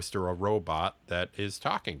evil ghost or a robot that is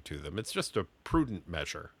talking to them. It's just a prudent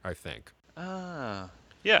measure, I think.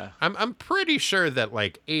 Yeah. I'm pretty sure that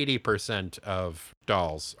like 80% of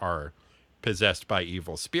dolls are possessed by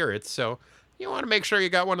evil spirits, so you want to make sure you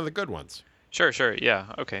got one of the good ones. Sure, yeah,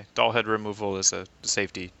 okay. Doll head removal is a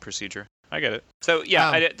safety procedure. I get it. So,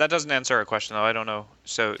 yeah, that doesn't answer our question, though. I don't know.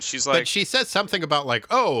 So she's like... But she says something about, like,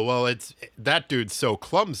 oh, well, that dude's so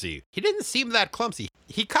clumsy. He didn't seem that clumsy.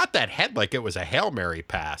 He caught that head like it was a Hail Mary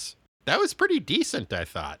pass. That was pretty decent, I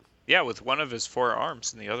thought. Yeah, with one of his 4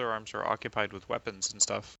 arms, and the other arms are occupied with weapons and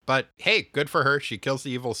stuff. But, hey, good for her. She kills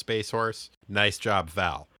the evil space horse. Nice job,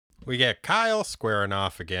 Val. We get Kyle squaring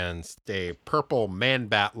off against a purple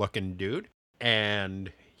man-bat-looking dude,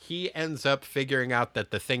 and he ends up figuring out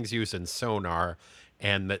that the thing's using sonar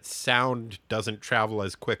and that sound doesn't travel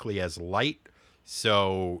as quickly as light,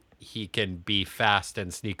 so he can be fast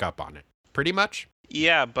and sneak up on it. pretty much.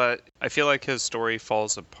 Yeah, but I feel like his story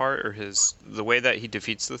falls apart, or the way that he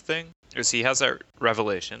defeats the thing is he has that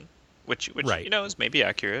revelation, which Right. is maybe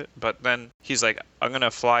accurate, but then he's like, I'm gonna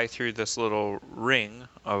fly through this little ring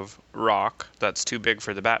of rock that's too big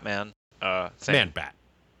for the Batman thing. Man-Bat.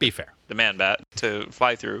 Be fair. The Man-Bat to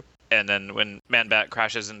fly through. And then when Man-Bat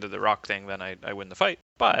crashes into the rock thing, then I win the fight.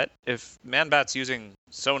 But if Man-Bat's using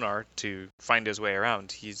sonar to find his way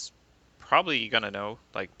around, he's probably gonna know,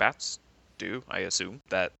 like bats do, I assume,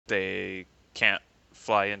 that they can't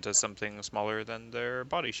fly into something smaller than their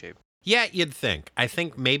body shape. Yeah, you'd think. I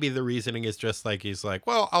think maybe the reasoning is just like, he's like,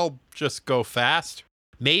 well, I'll just go fast.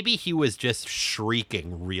 Maybe he was just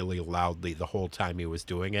shrieking really loudly the whole time he was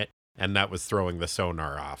doing it, and that was throwing the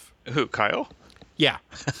sonar off. Who, Kyle? Yeah.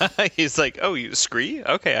 He's like, oh, you scree?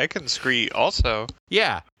 Okay, I can scree also.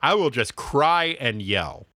 Yeah, I will just cry and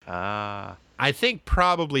yell. Ah. I think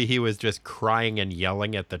probably he was just crying and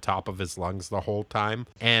yelling at the top of his lungs the whole time,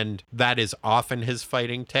 and that is often his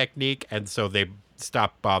fighting technique, and so they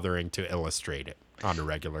stopped bothering to illustrate it on a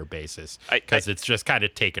regular basis because it's just kind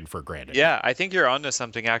of taken for granted. Yeah, I think you're onto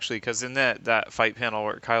something actually, because in that fight panel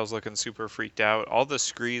where Kyle's looking super freaked out, all the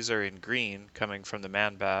screes are in green coming from the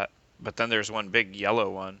Man-Bat, but then there's one big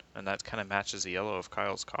yellow one, and that kind of matches the yellow of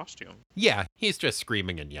Kyle's costume. Yeah, he's just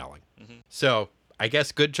screaming and yelling. Mm-hmm. So I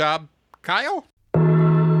guess good job, Kyle?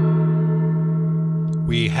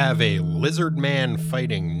 We have a lizard man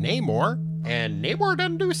fighting Namor, and Namor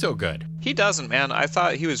doesn't do so good. He doesn't, man. I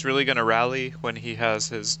thought he was really going to rally when he has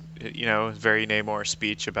his, very Namor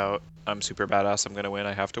speech about, I'm super badass, I'm going to win,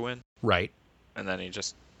 I have to win. Right. And then he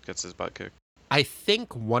just gets his butt kicked. I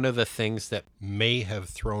think one of the things that may have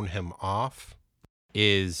thrown him off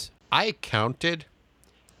is I counted,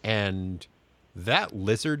 and that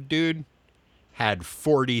lizard dude had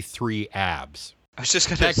 43 abs. I was just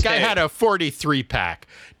going to say. That guy had a 43 pack.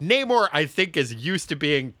 Namor, I think, is used to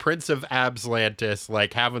being Prince of Abslantis,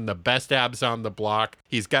 like having the best abs on the block.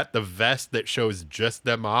 He's got the vest that shows just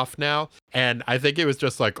them off now. And I think it was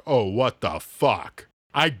just like, oh, what the fuck?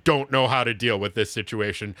 I don't know how to deal with this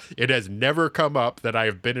situation. It has never come up that I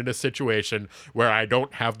have been in a situation where I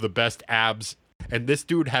don't have the best abs. And this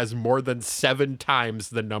dude has more than 7 times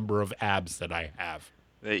the number of abs that I have.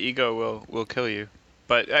 The ego will kill you.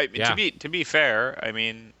 But to be fair, I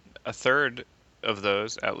mean, a third of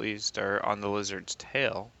those, at least, are on the lizard's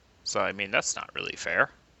tail. So, I mean, that's not really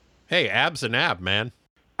fair. Hey, abs and ab, man.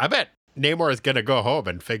 I bet Namor is going to go home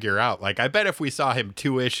and figure out. Like, I bet if we saw him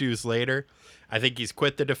 2 issues later, I think he's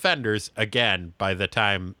quit the Defenders again by the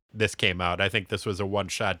time this came out. I think this was a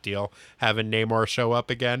one-shot deal, having Namor show up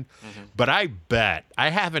again. Mm-hmm. But I bet, I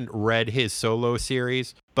haven't read his solo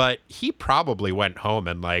series, but he probably went home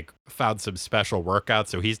and, like, found some special workouts,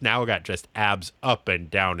 so he's now got just abs up and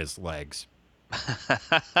down his legs.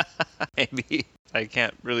 Maybe. I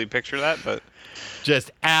can't really picture that, but...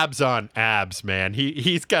 Just abs on abs, man.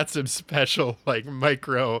 He's got some special, like,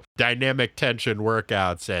 micro dynamic tension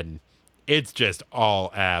workouts, and it's just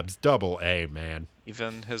all abs. Double A, man.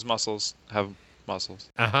 Even his muscles have muscles.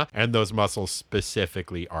 Uh-huh. And those muscles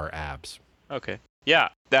specifically are abs. Okay. Yeah,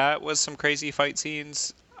 that was some crazy fight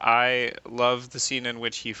scenes. I love the scene in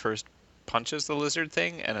which he first punches the lizard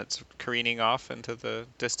thing and it's careening off into the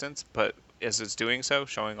distance, but as it's doing so,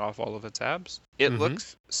 showing off all of its abs. It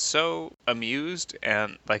looks so amused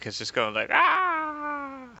and like it's just going like,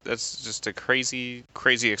 ah! That's just a crazy,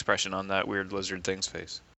 crazy expression on that weird lizard thing's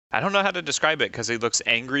face. I don't know how to describe it because he looks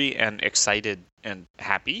angry and excited and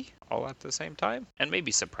happy all at the same time and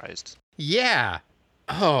maybe surprised. Yeah.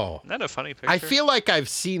 Oh. Isn't that a funny picture? I feel like I've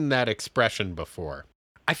seen that expression before.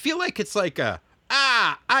 I feel like it's like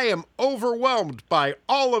I am overwhelmed by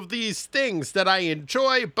all of these things that I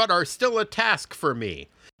enjoy but are still a task for me.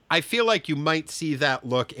 I feel like you might see that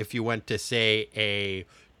look if you went to, say, a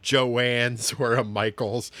Joann's or a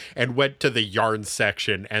Michael's and went to the yarn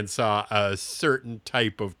section and saw a certain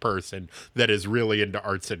type of person that is really into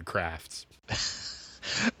arts and crafts.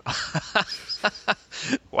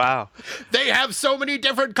 Wow. They have so many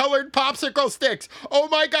different colored popsicle sticks. Oh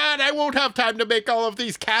my God, I won't have time to make all of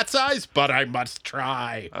these cat's eyes, but I must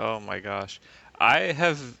try. Oh my gosh. I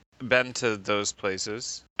have been to those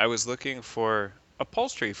places. I was looking for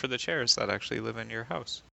upholstery for the chairs that actually live in your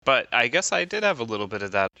house. But I guess I did have a little bit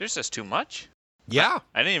of that. There's just too much. Yeah.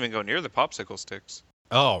 I didn't even go near the popsicle sticks.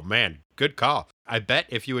 Oh, man. Good call. I bet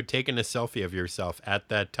if you had taken a selfie of yourself at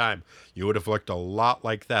that time, you would have looked a lot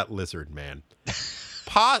like that lizard man.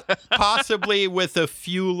 Possibly with a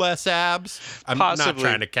few less abs. I'm not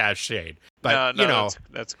trying to cast shade. But, no,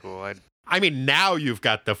 that's cool. I mean, now you've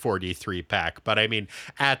got the 43 pack, but I mean,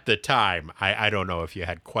 at the time, I don't know if you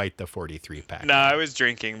had quite the 43 pack. No, I was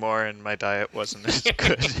drinking more and my diet wasn't as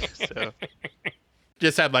good. So.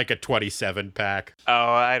 Just had like a 27 pack.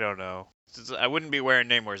 Oh, I don't know. I wouldn't be wearing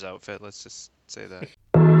Namor's outfit, let's just say that.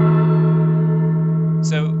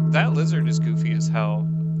 So that lizard is goofy as hell.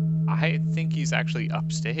 I think he's actually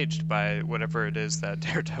upstaged by whatever it is that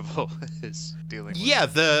Daredevil is dealing with. Yeah,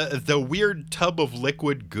 the weird tub of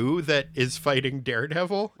liquid goo that is fighting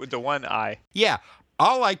Daredevil. With the one eye. Yeah.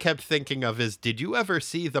 All I kept thinking of is, did you ever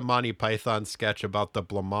see the Monty Python sketch about the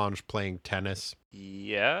blancmange playing tennis?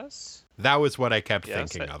 Yes. That was what I kept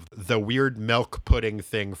thinking of. The weird milk pudding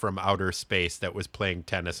thing from outer space that was playing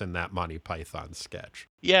tennis in that Monty Python sketch.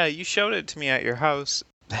 Yeah, you showed it to me at your house.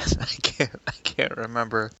 I can't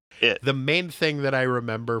remember it. The main thing that I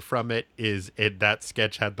remember from it is that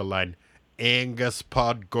sketch had the line, Angus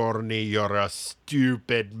Podgorny, you're a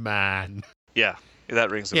stupid man. Yeah,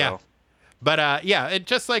 that rings a bell. But it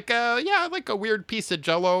just like a weird piece of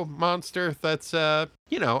Jell-O monster that's I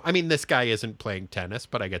mean, this guy isn't playing tennis,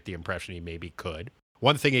 but I get the impression he maybe could.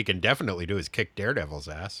 One thing he can definitely do is kick Daredevil's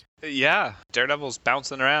ass. Yeah, Daredevil's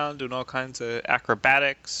bouncing around, doing all kinds of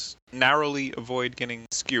acrobatics, narrowly avoid getting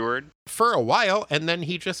skewered. For a while, and then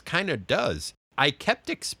he just kind of does. I kept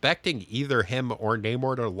expecting either him or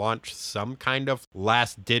Namor to launch some kind of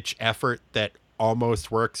last-ditch effort that almost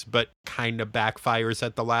works, but kind of backfires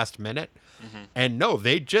at the last minute. Mm-hmm. And no,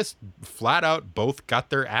 they just flat out both got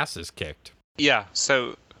their asses kicked. Yeah,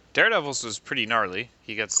 so Daredevil's was pretty gnarly.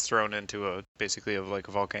 He gets thrown into basically a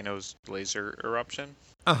volcano's laser eruption.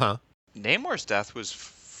 Uh-huh. Namor's death was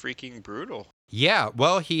freaking brutal. Yeah,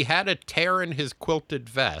 well, he had a tear in his quilted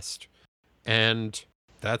vest, and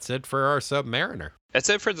that's it for our Submariner. That's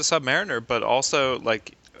it for the Submariner, but also,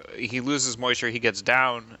 he loses moisture, he gets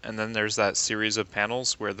down, and then there's that series of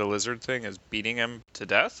panels where the lizard thing is beating him to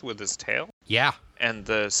death with his tail. Yeah. And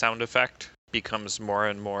the sound effect becomes more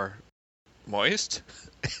and more moist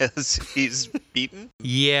as he's beaten.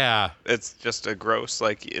 Yeah. It's just a gross,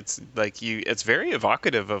 it's very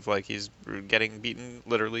evocative of he's getting beaten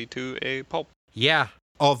literally to a pulp. Yeah.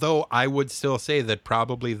 Although I would still say that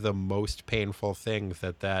probably the most painful thing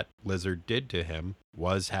that lizard did to him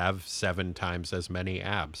was have 7 times as many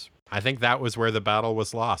abs. I think that was where the battle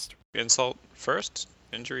was lost. Insult first,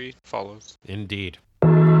 injury follows. Indeed.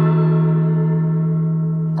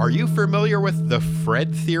 Are you familiar with the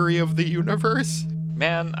Fred theory of the universe?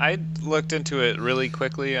 Man, I looked into it really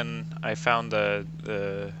quickly and I found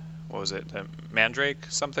the what was it, the Mandrake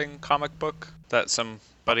something comic book that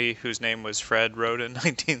somebody whose name was Fred wrote in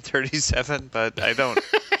 1937, but I don't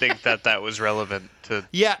think that was relevant to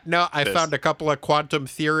Yeah, no, I found a couple of quantum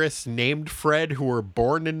theorists named Fred who were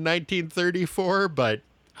born in 1934, but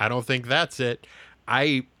I don't think that's it.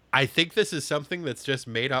 I think this is something that's just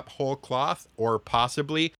made up whole cloth, or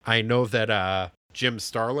possibly, I know that Jim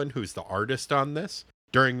Starlin, who's the artist on this,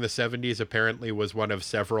 during the 70s apparently was one of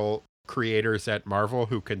several creators at Marvel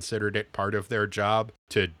who considered it part of their job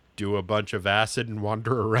to do a bunch of acid and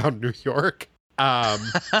wander around New York.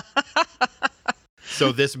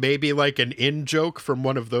 So this may be like an in-joke from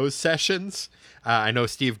one of those sessions. I know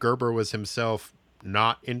Steve Gerber was himself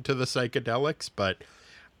not into the psychedelics, but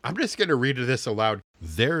I'm just going to read this aloud.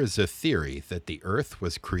 There is a theory that the Earth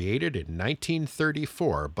was created in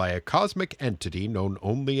 1934 by a cosmic entity known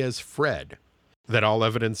only as Fred. That all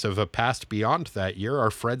evidence of a past beyond that year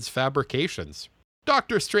are Fred's fabrications.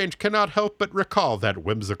 Doctor Strange cannot help but recall that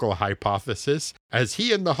whimsical hypothesis as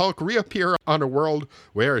he and the Hulk reappear on a world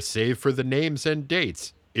where, save for the names and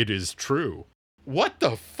dates, it is true. What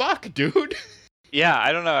the fuck, dude? Yeah,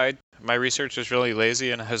 I don't know. My research was really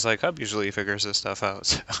lazy, and I was like, Hub usually figures this stuff out.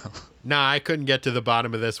 So. Nah, I couldn't get to the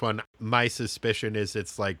bottom of this one. My suspicion is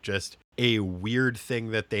it's like just a weird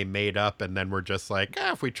thing that they made up, and then we're just like,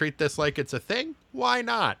 if we treat this like it's a thing, why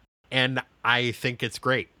not? And I think it's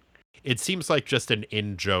great. It seems like just an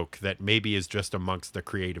in-joke that maybe is just amongst the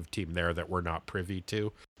creative team there that we're not privy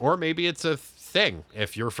to. Or maybe it's a thing.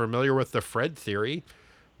 If you're familiar with the Fred theory,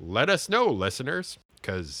 let us know, listeners,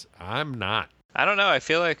 because I'm not. I don't know. I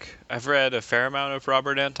feel like I've read a fair amount of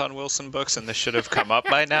Robert Anton Wilson books, and this should have come up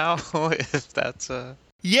by now, if that's a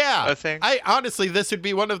thing. Honestly, this would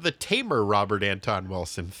be one of the tamer Robert Anton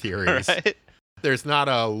Wilson theories. Right? There's not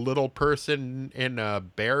a little person in a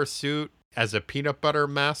bear suit as a peanut butter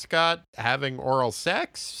mascot having oral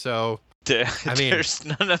sex, so... There's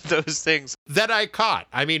none of those things. That I caught.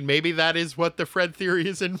 I mean, maybe that is what the Fred theory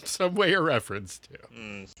is in some way a reference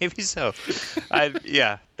to. Maybe so.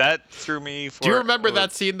 That threw me for... Do you remember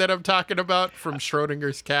that scene that I'm talking about from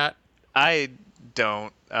Schrodinger's cat? I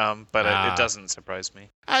don't. but it doesn't surprise me.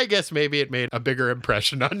 I guess maybe it made a bigger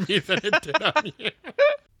impression on me than it did on you.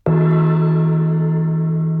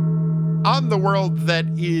 On the world that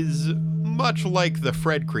is much like the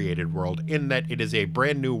Fred created world, in that it is a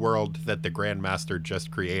brand new world that the Grandmaster just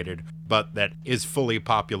created, but that is fully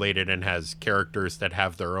populated and has characters that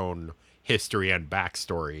have their own history and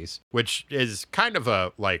backstories, which is kind of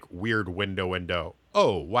a weird window into,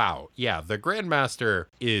 oh wow, yeah, the Grandmaster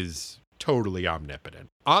is totally omnipotent.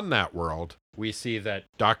 On that world, we see that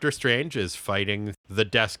Doctor Strange is fighting the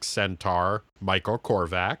Desk Centaur, Michael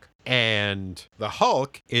Korvac, and the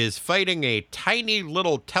Hulk is fighting a tiny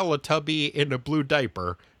little Teletubby in a blue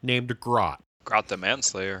diaper named Groot. Groot the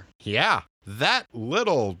Manslayer. Yeah, that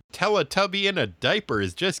little Teletubby in a diaper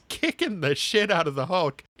is just kicking the shit out of the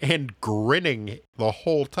Hulk and grinning the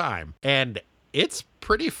whole time. And it's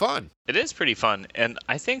pretty fun. It is pretty fun. And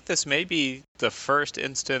I think this may be the first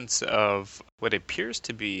instance of what appears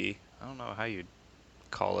to be, I don't know how you'd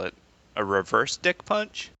call it, a reverse dick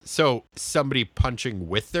punch. So somebody punching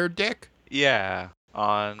with their dick? Yeah.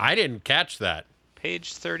 I didn't catch that.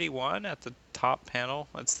 Page 31 at the top panel.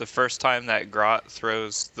 It's the first time that Groot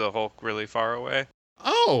throws the Hulk really far away.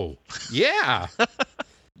 Oh, yeah.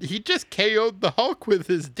 He just KO'd the Hulk with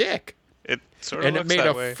his dick. It sort of and looks it made that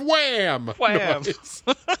a way. wham. Wham. Noise.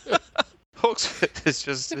 Hulk's is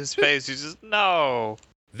just his face. He's just, no.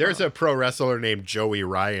 There's a pro wrestler named Joey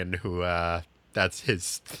Ryan who, that's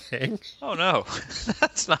his thing. Oh, no.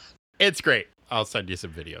 That's not. It's great. I'll send you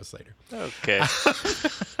some videos later. Okay.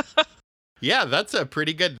 Yeah, that's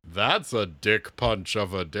a dick punch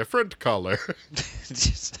of a different color.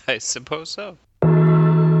 I suppose so.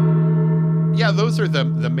 Yeah, those are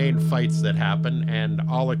the main fights that happen, and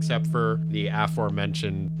all except for the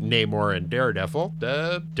aforementioned Namor and Daredevil,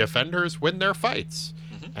 the Defenders win their fights.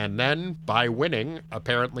 Mm-hmm. And then, by winning,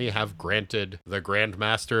 apparently have granted the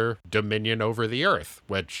Grandmaster dominion over the Earth,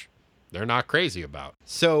 which they're not crazy about.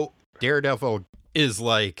 So, Daredevil is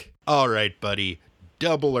like, all right, buddy,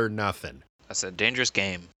 double or nothing. That's a dangerous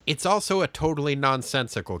game. It's also a totally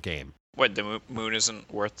nonsensical game. What, the moon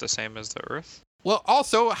isn't worth the same as the Earth? Well,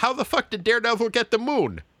 also, how the fuck did Daredevil get the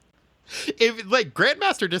moon? If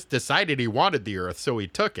Grandmaster just decided he wanted the Earth, so he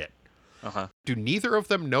took it. Uh-huh. Do neither of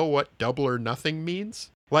them know what double or nothing means?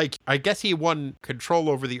 I guess he won control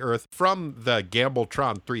over the Earth from the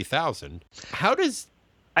Gambletron 3000.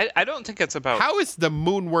 I don't think it's about... How is the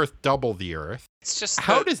moon worth double the Earth? It's just...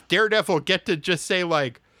 How does Daredevil get to just say,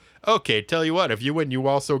 okay, tell you what, if you win, you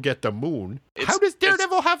also get the moon? How does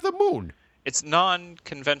Daredevil have the moon? It's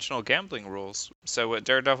non-conventional gambling rules. So what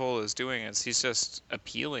Daredevil is doing is he's just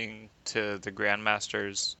appealing to the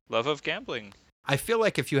Grandmaster's love of gambling. I feel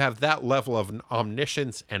like if you have that level of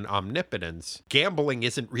omniscience and omnipotence, gambling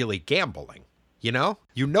isn't really gambling. You know?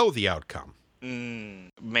 You know the outcome.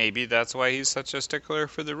 Maybe that's why he's such a stickler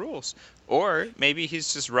for the rules. Or maybe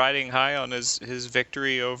he's just riding high on his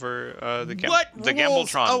victory over the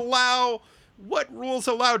Gambletron. What rules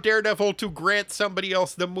allow Daredevil to grant somebody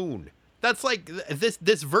else the moon? That's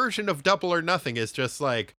this version of double or nothing is just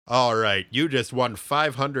all right, you just won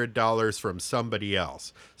 $500 from somebody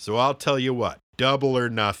else. So I'll tell you what, double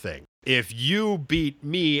or nothing. If you beat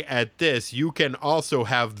me at this, you can also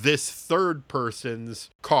have this third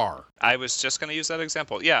person's car. I was just going to use that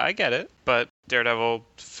example. Yeah, I get it. But Daredevil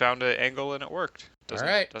found an angle and it worked. All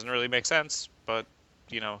right. Doesn't really make sense. But,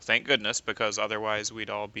 thank goodness, because otherwise we'd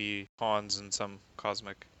all be pawns in some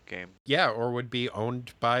cosmic game. Yeah, or would be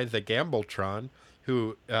owned by the Gambletron,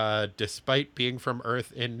 who, despite being from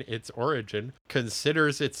Earth in its origin,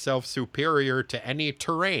 considers itself superior to any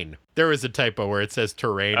terrain. There was a typo where it says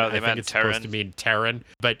terrain. Oh, I think it's Terran. Supposed to mean Terran.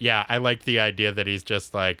 But yeah, I like the idea that he's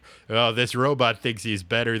just this robot thinks he's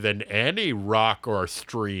better than any rock or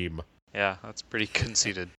stream. Yeah, that's pretty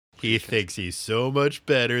conceited. He thinks he's so much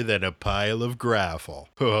better than a pile of gravel.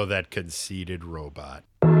 Oh, that conceited robot.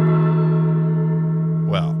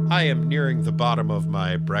 Well, I am nearing the bottom of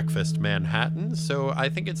my breakfast Manhattan, so I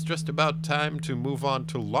think it's just about time to move on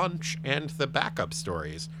to lunch and the backup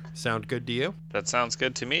stories. Sound good to you? That sounds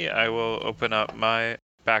good to me. I will open up my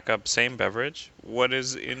backup same beverage. What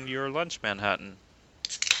is in your lunch Manhattan?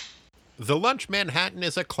 The lunch Manhattan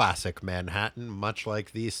is a classic Manhattan, much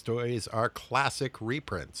like these stories are classic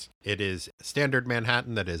reprints. It is standard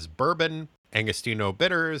Manhattan that is bourbon, Angostura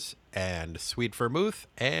bitters, and sweet vermouth,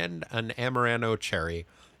 and an Amaretto cherry,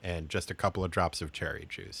 and just a couple of drops of cherry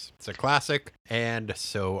juice. It's a classic, and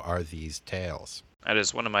so are these tales. That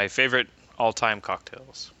is one of my favorite all-time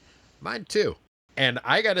cocktails. Mine too. And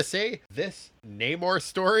I gotta say, this Namor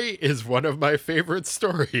story is one of my favorite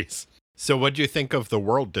stories. So what'd you think of the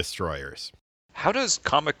World Destroyers? How does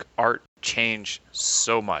comic art change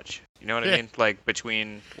so much? You know what I mean? Like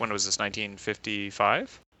between, when was this,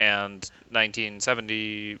 1955 and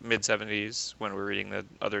 1970, mid 70s, when we're reading the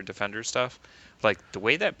other Defender stuff. Like the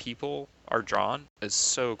way that people are drawn is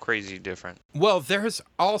so crazy different. Well, there's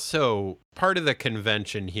also part of the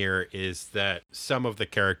convention here is that some of the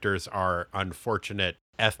characters are unfortunate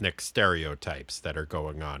ethnic stereotypes that are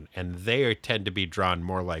going on, and they tend to be drawn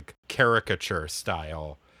more like caricature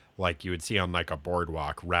style, like you would see on like a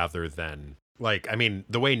boardwalk, rather than like, I mean,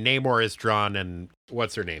 the way Namor is drawn and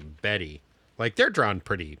what's her name, Betty, like they're drawn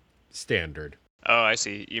pretty standard. Oh, I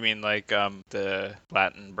see. You mean like the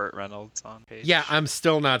Latin Burt Reynolds on page? Yeah, I'm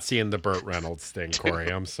still not seeing the Burt Reynolds thing,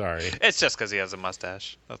 Corey. I'm sorry. It's just because he has a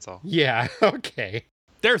mustache. That's all. Yeah, okay.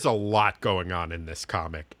 There's a lot going on in this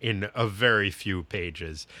comic in a very few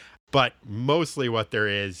pages, but mostly what there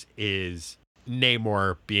is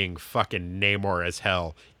Namor being fucking Namor as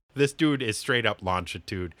hell. This dude is straight up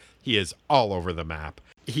longitude. He is all over the map.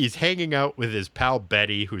 He's hanging out with his pal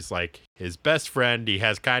Betty, who's like his best friend. He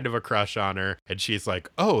has kind of a crush on her. And she's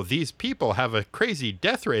like, oh, these people have a crazy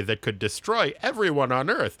death ray that could destroy everyone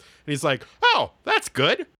on Earth. And he's like, oh, that's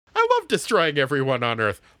good. I love destroying everyone on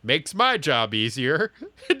Earth. Makes my job easier.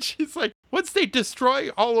 And she's like, once they destroy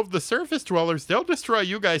all of the surface dwellers, they'll destroy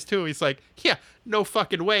you guys too. He's like, yeah, no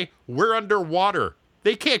fucking way. We're underwater.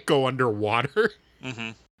 They can't go underwater.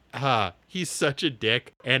 Mm-hmm. He's such a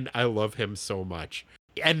dick, and I love him so much.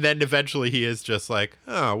 And then eventually he is just like,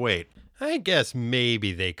 oh, wait, I guess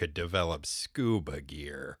maybe they could develop scuba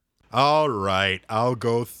gear. All right, I'll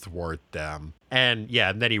go thwart them. And yeah,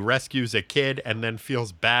 and then he rescues a kid and then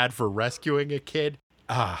feels bad for rescuing a kid.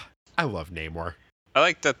 I love Namor. I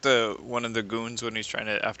like that one of the goons, when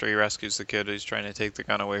after he rescues the kid, he's trying to take the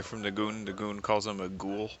gun away from the goon. The goon calls him a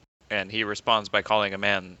ghoul, and he responds by calling a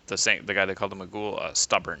man, the guy that called him a ghoul,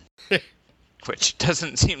 stubborn. Which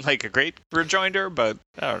doesn't seem like a great rejoinder, but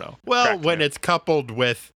I don't know. Well, when it's coupled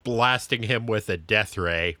with blasting him with a death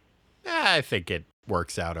ray, I think it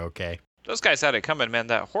works out okay. Those guys had it coming, man.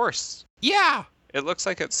 That horse. Yeah. It looks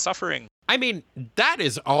like it's suffering. I mean, that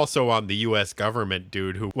is also on the U.S. government,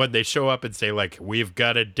 dude, who, when they show up and say, like, we've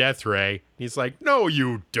got a death ray, he's like, no,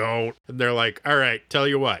 you don't. And they're like, all right, tell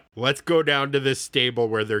you what, let's go down to this stable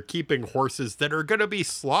where they're keeping horses that are going to be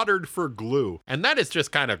slaughtered for glue. And that is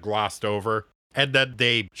just kind of glossed over. And then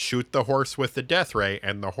they shoot the horse with the death ray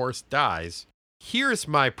and the horse dies. Here's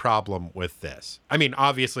my problem with this. I mean,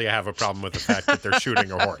 obviously I have a problem with the fact that they're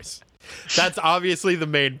shooting a horse. That's obviously the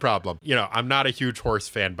main problem. You know, I'm not a huge horse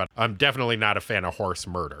fan, but I'm definitely not a fan of horse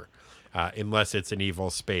murder. Unless it's an evil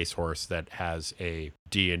space horse that has a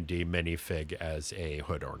D&D minifig as a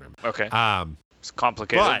hood ornament. Okay. It's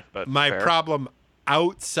complicated, but my fair. problem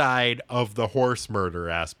outside of the horse murder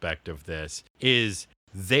aspect of this is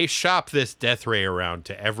they shop this death ray around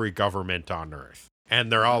to every government on Earth.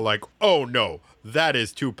 And they're all like, oh no, that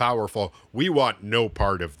is too powerful. We want no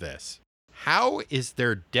part of this. How is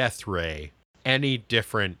their death ray any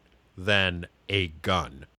different than a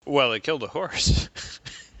gun? Well, it killed a horse.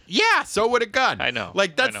 Yeah, so would a gun. I know.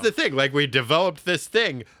 Like, that's the thing. Like, we developed this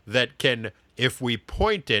thing that can, if we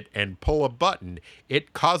point it and pull a button,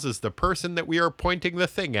 it causes the person that we are pointing the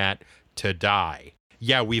thing at to die.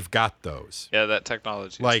 Yeah, we've got those. Yeah, that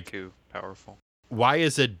technology is too powerful. Why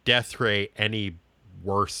is a death ray any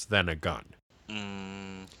worse than a gun?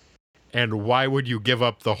 And why would you give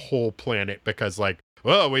up the whole planet? Because, like,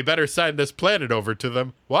 well, we better sign this planet over to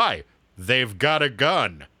them. Why? They've got a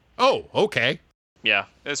gun. Oh, okay. Yeah,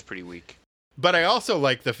 it's pretty weak. But I also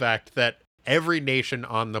like the fact that every nation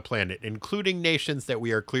on the planet, including nations that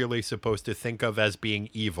we are clearly supposed to think of as being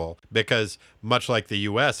evil, because much like the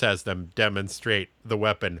US has them demonstrate the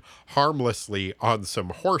weapon harmlessly on some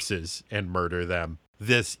horses and murder them,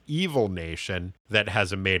 this evil nation that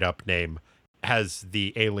has a made-up name has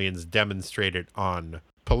the aliens demonstrated on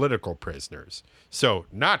political prisoners. So,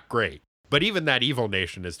 not great. But even that evil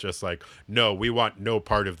nation is just like, no, we want no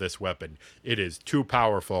part of this weapon. It is too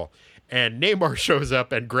powerful. And Namor shows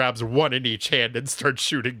up and grabs one in each hand and starts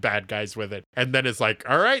shooting bad guys with it. And then is like,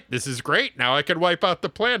 all right, this is great. Now I can wipe out the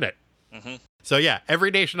planet. Mm-hmm. So yeah,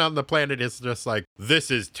 every nation on the planet is just like,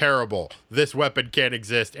 this is terrible. This weapon can't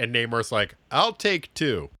exist. And Namor's like, I'll take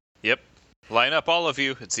two. Yep. Line up, all of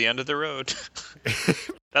you. It's the end of the road.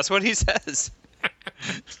 That's what he says.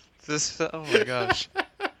 Oh my gosh.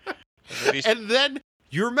 And then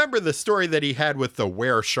you remember the story that he had with the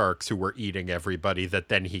were sharks who were eating everybody that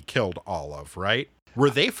then he killed all of, right? Were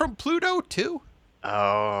they from Pluto too?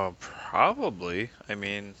 Oh, probably. I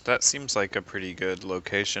mean, that seems like a pretty good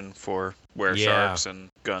location for were sharks and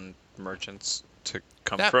gun merchants to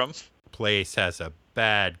come from. Place has a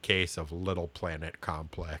bad case of Little Planet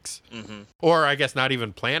complex. Mm-hmm. Or I guess not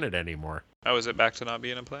even planet anymore. Oh, is it back to not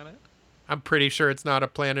being a planet? I'm pretty sure it's not a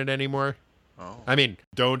planet anymore. Oh. I mean,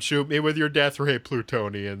 don't shoot me with your death ray,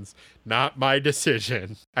 Plutonians. Not my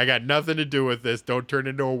decision. I got nothing to do with this. Don't turn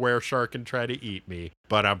into a were shark and try to eat me.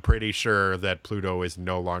 But I'm pretty sure that Pluto is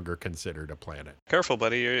no longer considered a planet. Careful,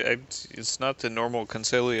 buddy. It's not the normal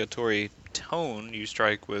conciliatory tone you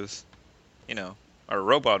strike with, our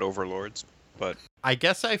robot overlords. But I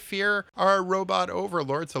guess I fear our robot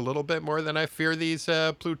overlords a little bit more than I fear these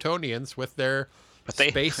Plutonians with their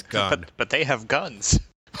space gun. But they have guns.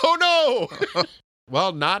 Oh no!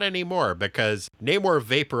 Well, not anymore, because Namor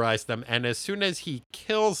vaporized them, and as soon as he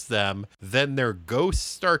kills them, then their ghosts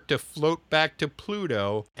start to float back to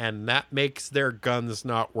Pluto, and that makes their guns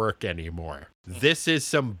not work anymore. This is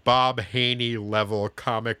some Bob Haney level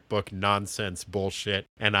comic book nonsense bullshit,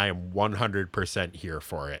 and I am 100% here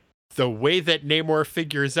for it. The way that Namor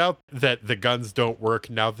figures out that the guns don't work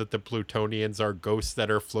now that the Plutonians are ghosts that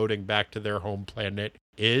are floating back to their home planet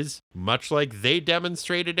is, much like they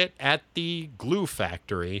demonstrated it at the glue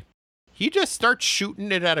factory, he just starts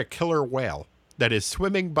shooting it at a killer whale that is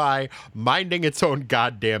swimming by, minding its own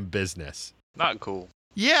goddamn business. Not cool.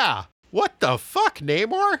 Yeah. What the fuck,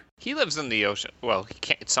 Namor? He lives in the ocean. Well, he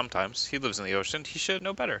can't sometimes. He lives in the ocean. He should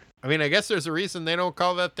know better. I mean, I guess there's a reason they don't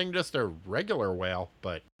call that thing just a regular whale,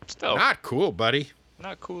 but still not cool, buddy.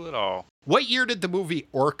 Not cool at all. What year did the movie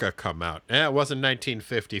Orca come out? It wasn't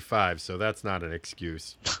 1955, so that's not an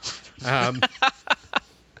excuse.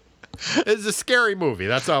 It's a scary movie.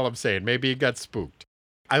 That's all I'm saying. Maybe he got spooked.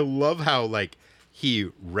 I love how, he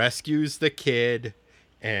rescues the kid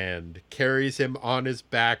and carries him on his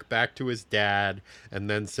back to his dad, and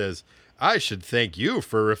then says, I should thank you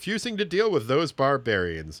for refusing to deal with those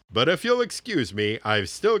barbarians. But if you'll excuse me, I've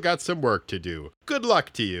still got some work to do. Good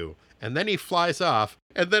luck to you. And then he flies off,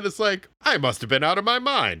 and then it's like, I must have been out of my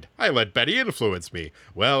mind. I let Betty influence me.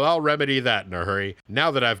 Well, I'll remedy that in a hurry. Now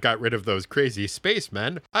that I've got rid of those crazy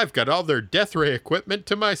spacemen, I've got all their death ray equipment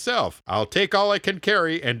to myself. I'll take all I can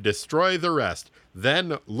carry and destroy the rest.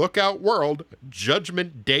 Then, look out world,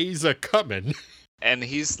 Judgment Day's a-comin'. And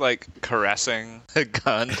he's caressing a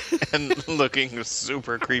gun and looking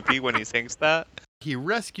super creepy when he thinks that. He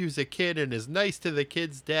rescues a kid and is nice to the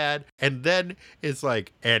kid's dad, and then is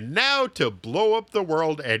like, and now to blow up the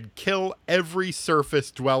world and kill every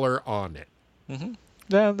surface dweller on it. Mm-hmm.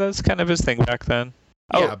 Yeah, that's kind of his thing back then.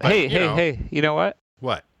 Yeah, but, hey, you know what?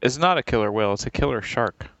 What? It's not a killer whale, it's a killer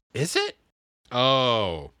shark. Is it?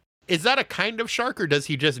 Oh. Is that a kind of shark, or does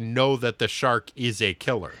he just know that the shark is a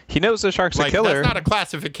killer? He knows the shark's a killer. That's not a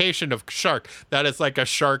classification of shark. That is like a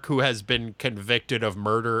shark who has been convicted of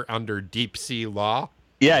murder under deep sea law.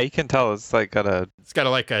 Yeah, you can tell it's got a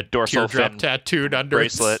dorsal teardrop tattooed under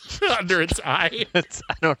bracelet under its eye. I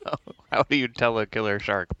don't know. How do you tell a killer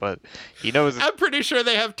shark? But he knows. I'm pretty sure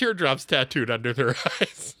they have teardrops tattooed under their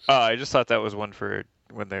eyes. Oh, I just thought that was one for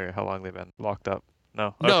how long they've been locked up.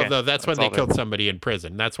 No, okay. No, that's when they killed somebody in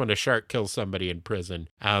prison. That's when a shark kills somebody in prison.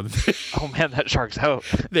 Oh man, that shark's out.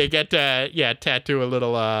 They get tattoo a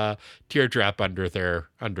little teardrop under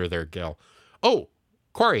their gill. Oh,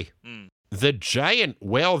 Corey, the giant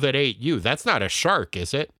whale that ate you. That's not a shark,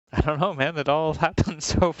 is it? I don't know, man. It all happened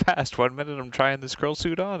so fast. 1 minute I'm trying this krill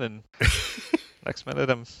suit on, and next minute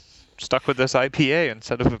I'm stuck with this IPA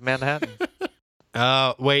instead of Manhattan.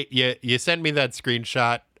 Wait, you sent me that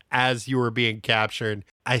screenshot as you were being captured.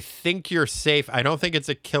 I think you're safe. I don't think it's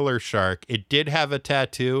a killer shark. It did have a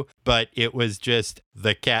tattoo, but it was just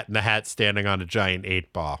the cat in the hat standing on a giant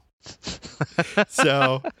 8-ball.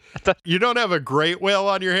 So you don't have a great whale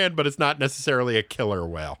on your hand, but it's not necessarily a killer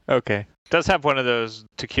whale. Okay. It does have one of those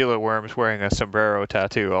tequila worms wearing a sombrero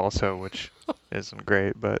tattoo also, which isn't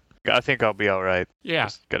great, but I think I'll be all right. Yeah.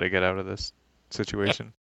 Just gotta get out of this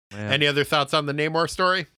situation. Man. Any other thoughts on the Namor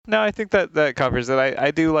story? No, I think that covers it.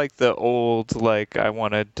 I do like the old, I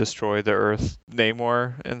want to destroy the Earth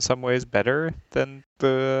Namor in some ways better than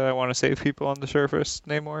the I want to save people on the surface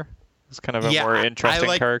Namor. It's kind of a more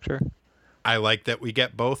interesting character. I like that we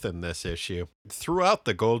get both in this issue. Throughout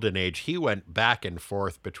the Golden Age, he went back and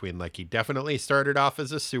forth between, he definitely started off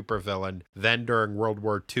as a supervillain. Then during World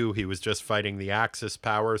War II, he was just fighting the Axis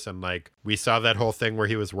powers. And, we saw that whole thing where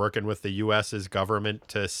he was working with the U.S.'s government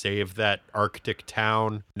to save that Arctic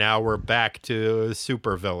town. Now we're back to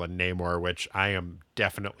supervillain Namor, which I am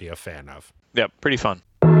definitely a fan of. Yep, pretty fun.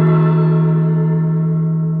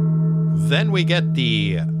 Then we get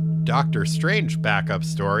the Doctor Strange backup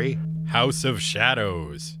story, House of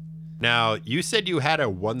Shadows. Now, you said you had a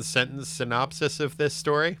one-sentence synopsis of this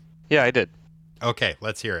story? Yeah, I did. Okay,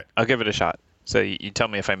 let's hear it. I'll give it a shot. So you tell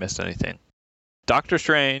me if I missed anything. Doctor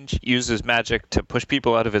Strange uses magic to push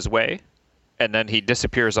people out of his way, and then he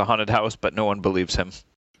disappears a haunted house, but no one believes him.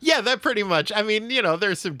 Yeah, that pretty much. I mean,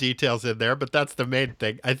 there's some details in there, but that's the main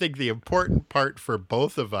thing. I think the important part for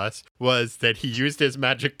both of us was that he used his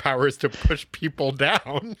magic powers to push people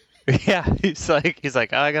down. Yeah, he's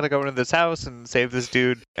like, I gotta go into this house and save this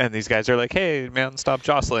dude. And these guys are like, hey, man, stop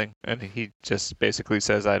jostling. And he just basically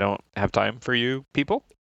says, I don't have time for you people.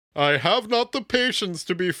 I have not the patience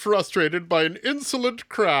to be frustrated by an insolent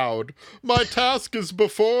crowd. My task is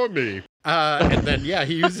before me. And then,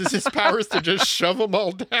 he uses his powers to just shove them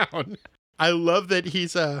all down. I love that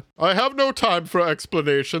he's I have no time for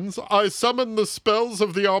explanations. I summon the spells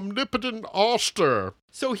of the omnipotent Oster.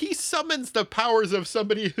 So he summons the powers of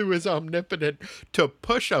somebody who is omnipotent to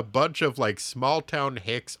push a bunch of small town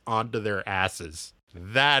hicks onto their asses.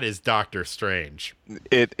 That is Doctor Strange.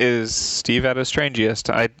 It is Steve at his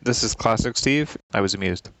strangiest. This is classic Steve. I was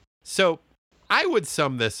amused. So I would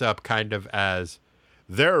sum this up kind of as,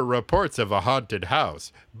 there are reports of a haunted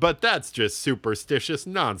house, but that's just superstitious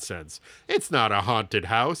nonsense. It's not a haunted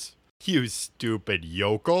house, you stupid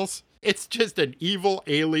yokels. It's just an evil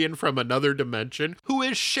alien from another dimension who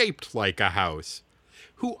is shaped like a house,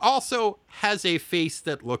 who also has a face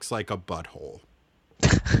that looks like a butthole.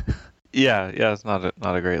 Yeah, it's not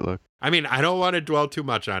a great look. I mean, I don't want to dwell too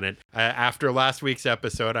much on it. After last week's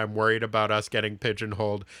episode, I'm worried about us getting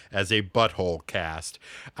pigeonholed as a butthole cast.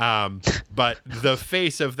 But the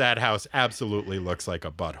face of that house absolutely looks like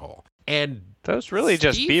a butthole. And those really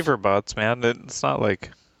just beaver butts, man. It's not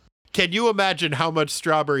like... Can you imagine how much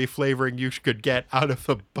strawberry flavoring you could get out of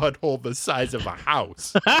a butthole the size of a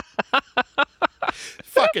house?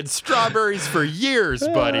 Fucking strawberries for years,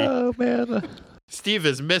 buddy. Oh, man. Steve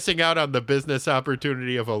is missing out on the business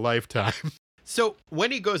opportunity of a lifetime. So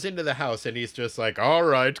when he goes into the house and he's just like, all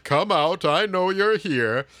right, come out. I know you're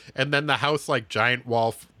here. And then the house, giant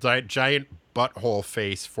butthole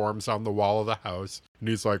face forms on the wall of the house. And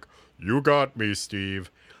he's like, you got me,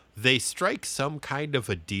 Steve. They strike some kind of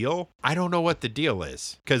a deal. I don't know what the deal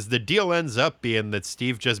is, because the deal ends up being that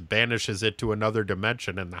Steve just banishes it to another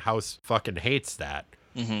dimension and the house fucking hates that.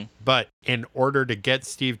 Mm-hmm. But in order to get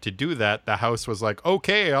Steve to do that, the house was like,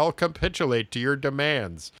 okay, I'll capitulate to your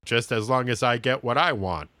demands, just as long as I get what I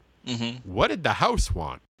want. Mm-hmm. What did the house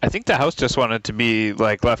want? I think the house just wanted to be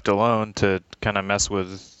left alone to kind of mess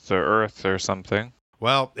with the earth or something.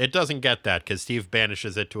 Well, it doesn't get that because Steve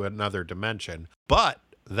banishes it to another dimension. But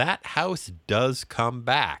that house does come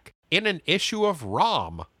back in an issue of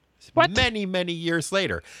ROM. What? Many, many years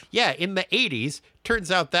later. Yeah, in the 80s,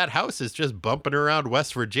 turns out that house is just bumping around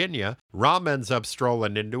West Virginia. Rom ends up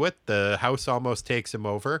strolling into it. The house almost takes him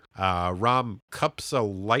over. Rom cups a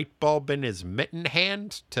light bulb in his mitten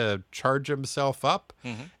hand to charge himself up.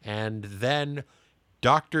 Mm-hmm. And then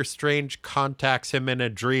Doctor Strange contacts him in a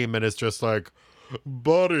dream and is just like,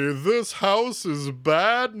 buddy, this house is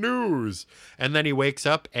bad news. And then he wakes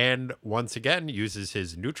up and once again uses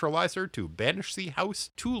his neutralizer to banish the house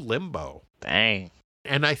to limbo. Dang.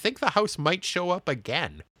 And I think the house might show up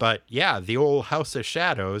again. But yeah, the old House of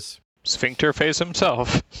Shadows. Sphincter face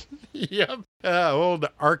himself. Yep. Old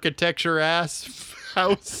architecture ass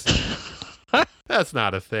house. That's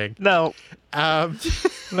not a thing. No.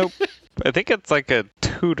 Nope. I think it's like a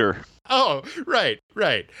Tudor. Oh, right.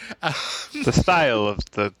 The style of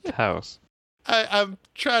the house. I'm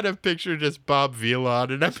trying to picture just Bob Vila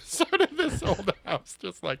on an episode of this old house.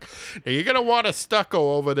 Just like, now you're going to want a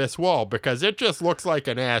stucco over this wall because it just looks like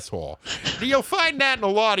an asshole. You'll find that in a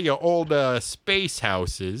lot of your old space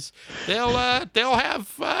houses. They'll have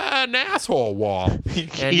an asshole wall.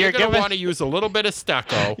 And you're going to want to use a little bit of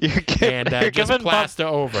stucco and just plaster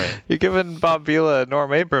over it. You're giving Bob Vila a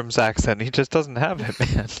Norm Abrams accent. He just doesn't have it,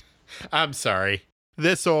 man. I'm sorry.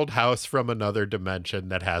 This old house from another dimension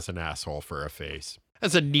that has an asshole for a face.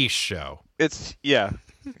 That's a niche show. It's, yeah.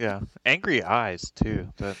 Angry eyes, too.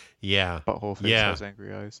 That butthole face has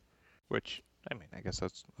angry eyes. Which, I mean, I guess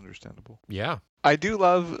that's understandable. Yeah. I do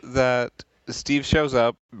love that Steve shows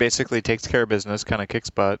up, basically takes care of business, kind of kicks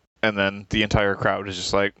butt, and then the entire crowd is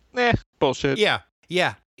just like, bullshit. Yeah.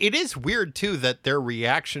 It is weird, too, that their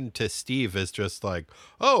reaction to Steve is just like,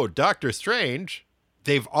 oh, Doctor Strange.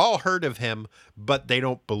 They've all heard of him, but they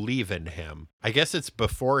don't believe in him. I guess it's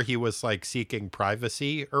before he was seeking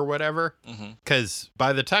privacy or whatever. Because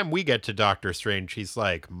by the time we get to Doctor Strange, he's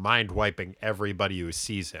mind wiping everybody who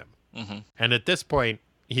sees him. Mm-hmm. And at this point,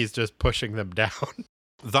 he's just pushing them down.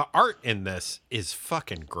 The art in this is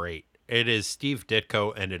fucking great. It is Steve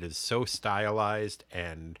Ditko and it is so stylized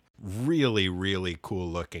and really, really cool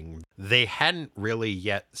looking. They hadn't really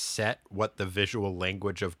yet set what the visual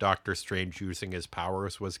language of Doctor Strange using his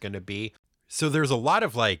powers was going to be. So there's a lot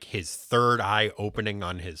of like his third eye opening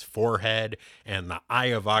on his forehead and the Eye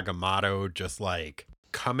of Agamotto just like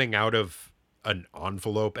coming out of an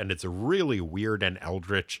envelope. And it's really weird and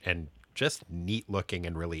eldritch and just neat looking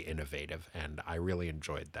and really innovative. And I really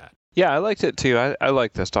enjoyed that. Yeah, I liked it too. I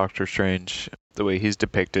like this Doctor Strange, the way he's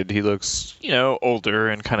depicted. He looks, older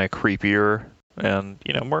and kind of creepier and,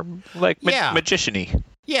 more like magician-y.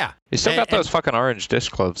 Yeah. He's still got those fucking orange dish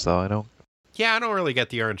gloves, though. I don't really get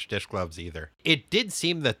the orange dish gloves either. It did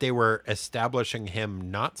seem that they were establishing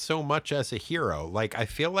him not so much as a hero. Like, I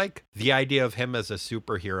feel like the idea of him as a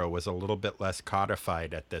superhero was a little bit less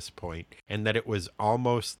codified at this point, and that it was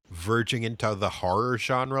almost verging into the horror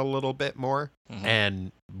genre a little bit more. Mm-hmm.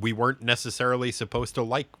 And we weren't necessarily supposed to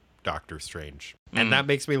like Doctor Strange. And that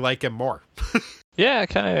makes me like him more. Yeah,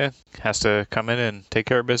 kind of has to come in and take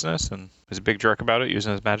care of business, and is a big jerk about it,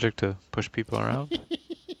 using his magic to push people around.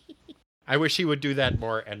 I wish he would do that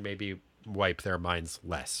more and maybe wipe their minds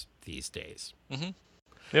less these days. Mm-hmm.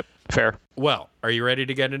 Yep, fair. Well, are you ready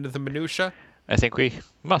to get into the minutia? I think we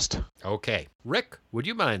must. Okay. Rick, would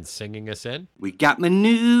you mind singing us in? We got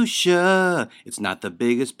minutia. It's not the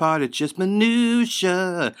biggest part, it's just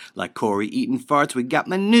minutia. Like Corey eating farts, we got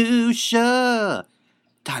minutia.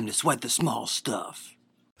 Time to sweat the small stuff.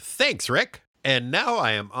 Thanks, Rick. And now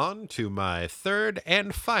I am on to my third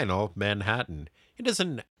and final Manhattan. It is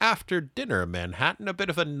an after-dinner Manhattan, a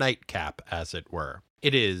bit of a nightcap, as it were.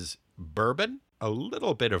 It is bourbon, a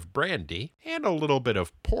little bit of brandy, and a little bit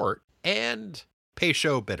of port, and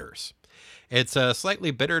Peychaud bitters. It's a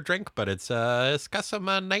slightly bitter drink, but it's got some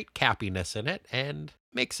nightcappiness in it, and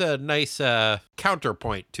makes a nice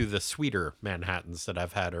counterpoint to the sweeter Manhattans that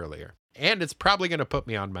I've had earlier. And it's probably going to put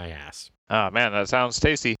me on my ass. Oh, man, that sounds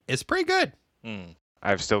tasty. It's pretty good.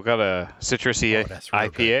 I've still got a citrusy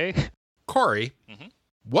IPA. Good. Corey,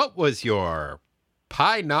 what was your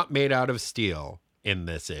pie not made out of steel in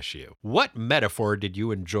this issue? What metaphor did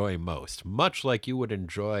you enjoy most, much like you would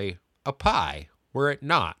enjoy a pie were it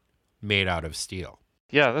not made out of steel?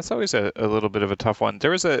 Yeah, that's always a little bit of a tough one.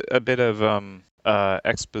 There was a bit of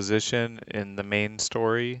exposition in the main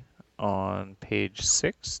story on page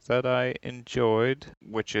 6 that I enjoyed,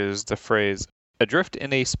 which is the phrase, adrift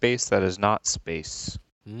in a space that is not space.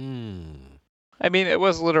 I mean, it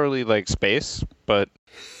was literally like space, but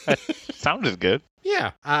it sounded good.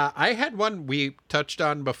 Yeah, I had one we touched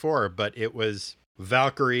on before, but it was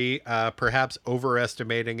Valkyrie perhaps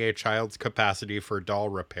overestimating a child's capacity for doll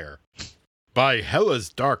repair. By Hela's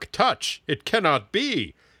dark touch, it cannot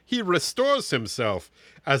be. He restores himself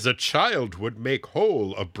as a child would make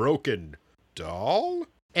whole a broken doll?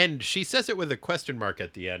 And she says it with a question mark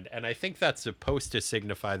at the end, and I think that's supposed to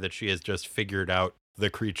signify that she has just figured out the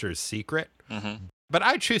creature's secret. But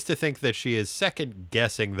I choose to think that she is second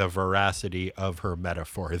guessing the veracity of her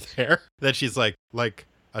metaphor there. That she's like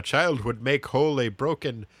a child would make whole a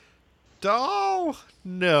broken doll?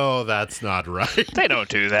 No, that's not right. They don't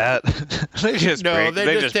do that. They just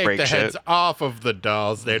take the shit. heads off of the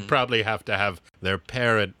dolls. They'd probably have to have their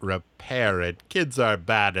parent repair it. Kids are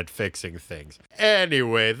bad at fixing things.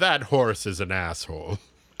 Anyway, that horse is an asshole.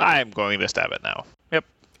 I'm going to stab it now. Yep.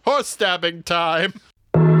 Horse stabbing time.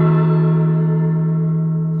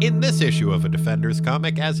 In this issue of a Defenders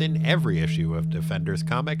comic, as in every issue of Defenders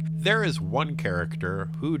comic, there is one character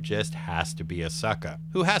who just has to be a sucker,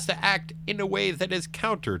 who has to act in a way that is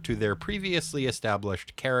counter to their previously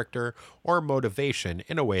established character or motivation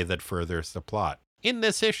in a way that furthers the plot. In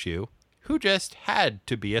this issue, who just had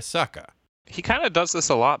to be a sucker. He kind of does this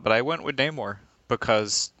a lot, but I went with Namor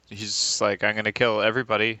because he's just like, I'm going to kill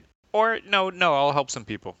everybody. Or, no, I'll help some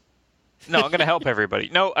people. No, I'm going to help everybody.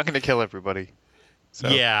 No, I'm going to kill everybody. So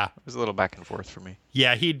yeah, it was a little back and forth for me.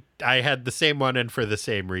 Yeah, I had the same one, and for the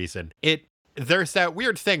same reason. There's that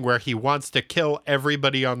weird thing where he wants to kill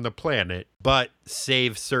everybody on the planet, but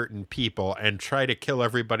save certain people and try to kill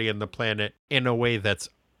everybody on the planet in a way that's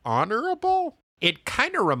honorable. It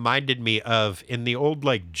kind of reminded me of in the old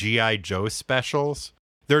like G.I. Joe specials.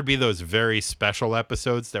 There'd be those very special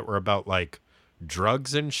episodes that were about like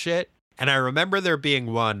drugs and shit. And I remember there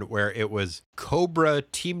being one where it was Cobra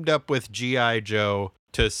teamed up with G.I. Joe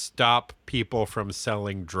to stop people from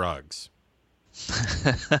selling drugs.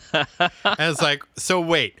 And it's like, so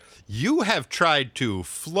wait, you have tried to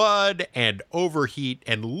flood and overheat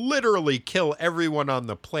and literally kill everyone on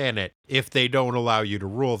the planet if they don't allow you to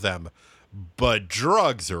rule them. But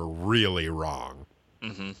drugs are really wrong.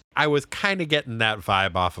 I was kind of getting that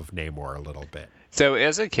vibe off of Namor a little bit. So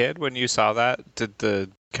as a kid, when you saw that, did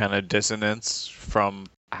the kind of dissonance from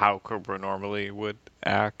how Cobra normally would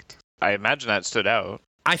act, I imagine that stood out.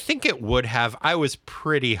 I think it would have. I was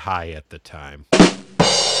pretty high at the time.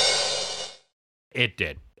 It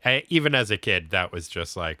did. Even as a kid, that was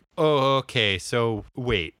just like, oh, okay, so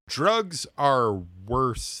wait, drugs are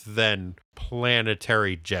worse than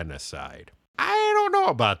planetary genocide. I don't know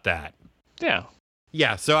about that. Yeah.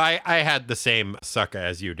 Yeah, so I had the same sucker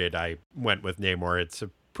as you did. I went with Namor. It's a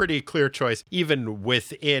pretty clear choice. Even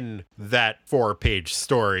within that 4-page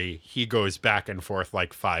story, he goes back and forth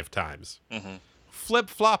like 5 times. Mm-hmm.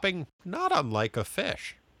 Flip-flopping, not unlike a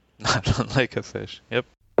fish. Not unlike a fish. Yep.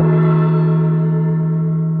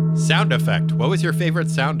 Sound effect. What was your favorite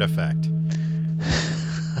sound effect?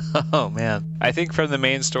 Oh, man. I think from the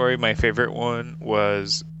main story, my favorite one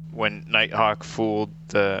was when Nighthawk fooled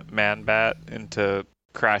the Man-Bat into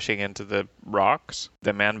crashing into the rocks.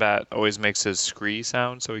 The Man-Bat always makes his scree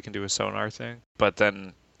sound so he can do a sonar thing. But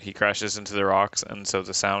then he crashes into the rocks, and so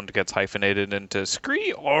the sound gets hyphenated into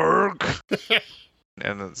scree-org.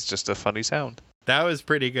 And it's just a funny sound. That was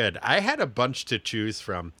pretty good. I had a bunch to choose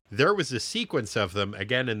from. There was a sequence of them,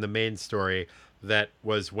 again in the main story, that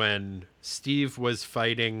was when Steve was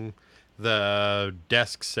fighting the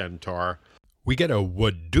Desk Centaur. We get a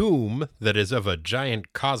Wadoom that is of a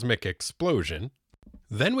giant cosmic explosion.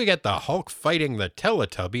 Then we get the Hulk fighting the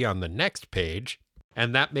Teletubby on the next page,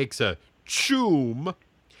 and that makes a choom.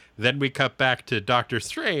 Then we cut back to Doctor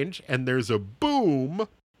Strange, and there's a boom.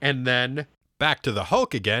 And then back to the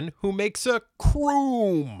Hulk again, who makes a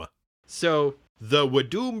croom. So the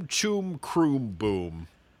Wadoom Choom Croom Boom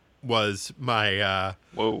was my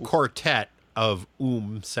quartet of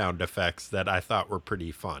sound effects that I thought were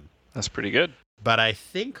pretty fun. That's pretty good. But I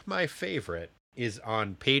think my favorite is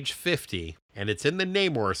on page 50, and it's in the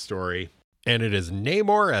Namor story. And it is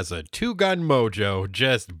Namor as a 2-gun mojo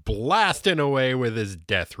just blasting away with his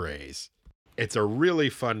death rays. It's a really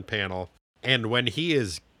fun panel. And when he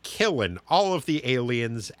is killing all of the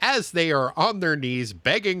aliens as they are on their knees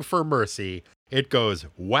begging for mercy, it goes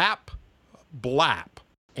whap, blap.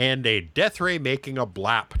 And a death ray making a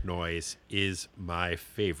blap noise is my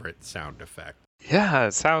favorite sound effect. Yeah,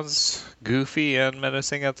 it sounds goofy and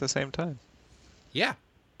menacing at the same time. Yeah,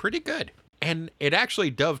 pretty good. And it actually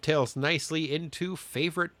dovetails nicely into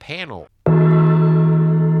favorite panel.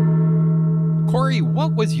 Corey,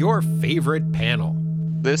 what was your favorite panel?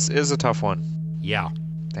 This is a tough one. Yeah.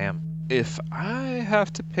 Damn. If I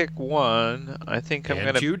have to pick one, I think I'm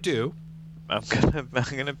gonna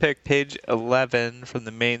pick page 11 from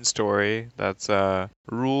the main story. That's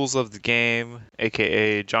Rules of the Game,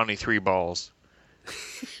 aka Johnny 3 Balls.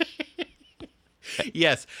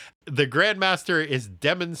 Yes, the Grandmaster is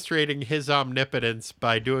demonstrating his omnipotence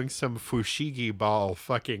by doing some Fushigi ball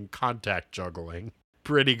fucking contact juggling.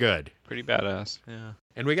 Pretty good. Pretty badass, yeah.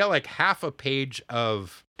 And we got like half a page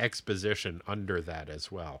of exposition under that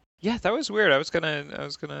as well. Yeah, that was weird. I was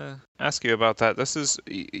gonna ask you about that. This is,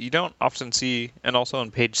 you don't often see, and also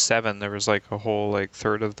on page 7 there was like a whole like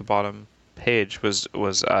third of the bottom page was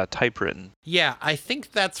typewritten. Yeah, I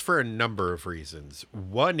think that's for a number of reasons.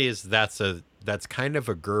 One is that's kind of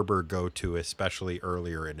a Gerber go-to, especially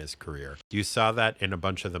earlier in his career. You saw that in a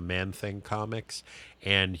bunch of the Man-Thing comics,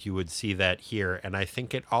 and you would see that here. And I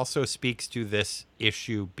think it also speaks to this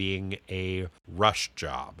issue being a rush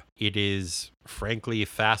job. It is, frankly,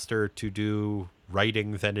 faster to do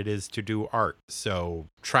writing than it is to do art. So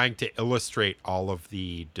trying to illustrate all of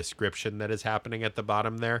the description that is happening at the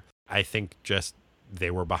bottom there, I think just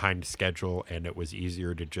they were behind schedule and it was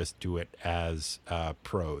easier to just do it as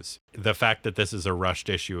prose. The fact that this is a rushed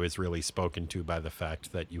issue is really spoken to by the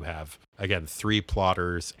fact that you have, again, 3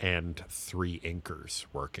 plotters and 3 inkers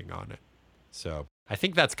working on it. So I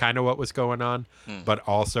think that's kind of what was going on, but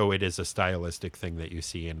also it is a stylistic thing that you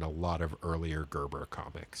see in a lot of earlier Gerber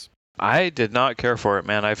comics. I did not care for it,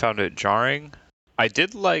 man. I found it jarring. I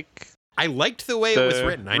liked the way it was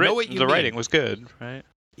written. I know what you mean. The writing was good, right?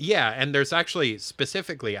 Yeah, and there's actually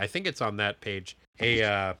specifically, I think it's on that page,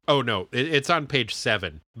 it's on page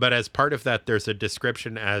 7. But as part of that, there's a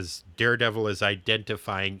description as Daredevil is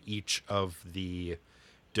identifying each of the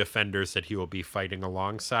defenders that he will be fighting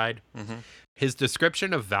alongside. Mm-hmm. His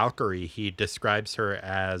description of Valkyrie, he describes her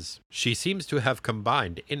as, she seems to have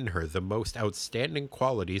combined in her the most outstanding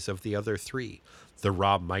qualities of the other 3. The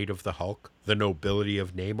raw might of the Hulk, the nobility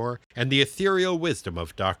of Namor, and the ethereal wisdom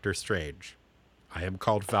of Doctor Strange. I am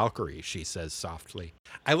called Valkyrie, she says softly.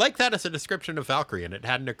 I like that as a description of Valkyrie, and it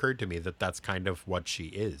hadn't occurred to me that that's kind of what she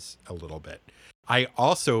is a little bit. I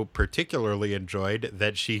also particularly enjoyed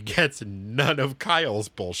that she gets none of Kyle's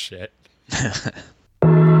bullshit.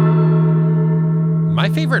 My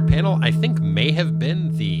favorite panel, I think, may have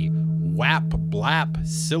been the whap blap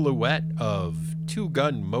silhouette of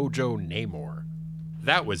 2-gun mojo Namor.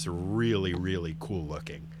 That was really, really cool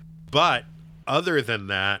looking. But other than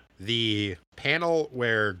that, the panel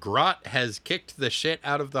where Groot has kicked the shit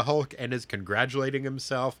out of the Hulk and is congratulating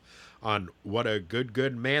himself on what a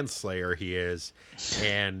good manslayer he is.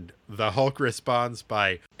 And the Hulk responds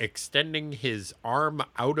by extending his arm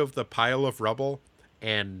out of the pile of rubble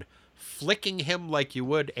and flicking him like you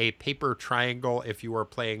would a paper triangle if you were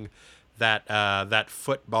playing that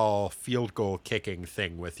football field goal kicking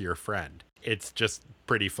thing with your friend. It's just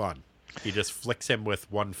pretty fun. He just flicks him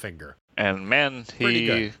with one finger. And man,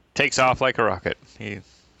 he takes off like a rocket. He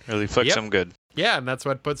really flicks him good. Yeah, and that's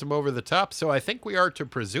what puts him over the top. So I think we are to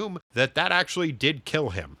presume that actually did kill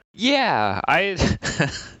him. Yeah, I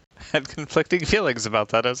had conflicting feelings about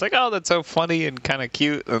that. I was like, oh, that's so funny and kind of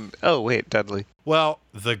cute. And oh, wait, deadly. Well,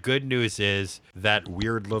 the good news is that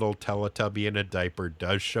weird little Teletubby in a diaper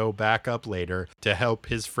does show back up later to help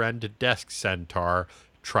his friend Desk Centaur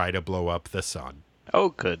try to blow up the sun. Oh,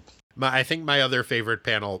 good. I think my other favorite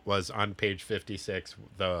panel was on page 56,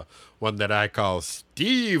 the one that I call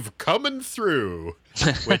Steve Coming Through,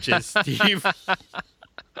 which is Steve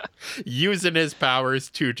using his powers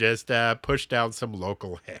to just push down some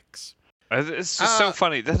local hicks. It's just so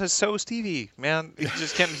funny. That is so Stevie, man. He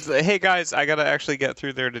just can't. Hey, guys, I got to actually get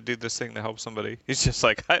through there to do this thing to help somebody. He's just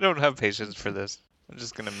like, I don't have patience for this. I'm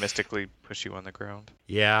just going to mystically push you on the ground.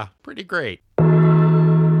 Yeah, pretty great.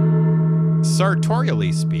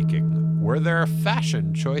 Sartorially speaking, were there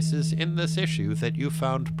fashion choices in this issue that you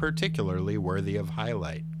found particularly worthy of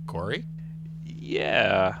highlight? Corey?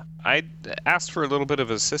 Yeah, I asked for a little bit of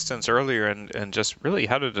assistance earlier and just really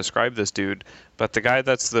how to describe this dude. But the guy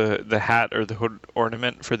that's the hat or the hood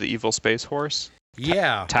ornament for the evil space horse.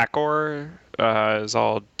 Yeah. Takor is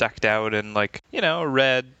all decked out in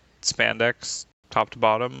red spandex, top to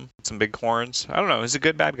bottom, some big horns. I don't know. It's a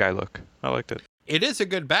good bad guy look. I liked it. It is a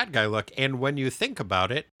good bad guy look, and when you think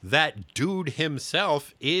about it, that dude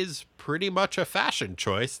himself is pretty much a fashion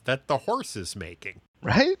choice that the horse is making.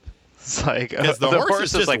 Right? It's like because the horse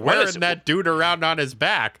is just like wearing that dude around on his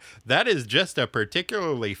back. That is just a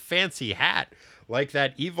particularly fancy hat, like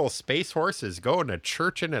that evil space horse is going to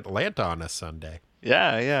church in Atlanta on a Sunday.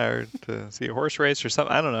 Yeah, or to see a horse race or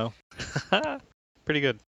something. I don't know. Pretty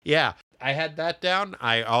good. Yeah, I had that down.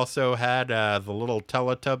 I also had the little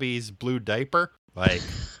Teletubbies blue diaper. Like,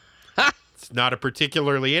 it's not a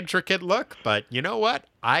particularly intricate look, but you know what?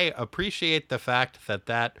 I appreciate the fact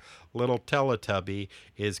that little Teletubby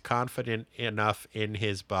is confident enough in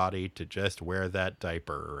his body to just wear that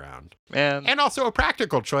diaper around. And also a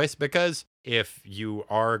practical choice, because if you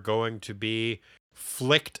are going to be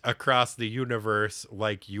flicked across the universe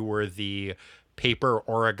like you were the paper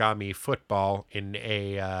origami football in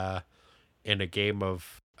a game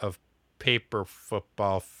of paper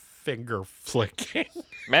football finger flicking.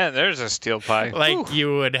 Man, there's a steel pie. Like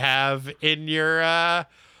you would have in your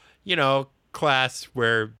class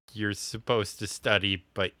where you're supposed to study,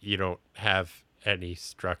 but you don't have any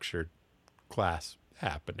structured class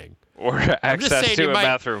happening. Or access to a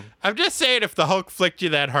bathroom. I'm just saying, if the Hulk flicked you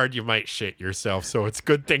that hard, you might shit yourself. So it's a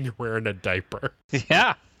good thing you're wearing a diaper.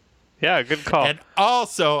 Yeah. Yeah, good call. And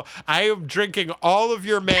also, I am drinking all of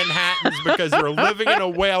your Manhattans because you're living in a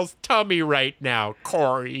whale's tummy right now,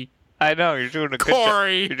 Corey. I know, you're doing a good job.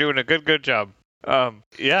 You're doing a good job.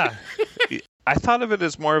 Yeah. I thought of it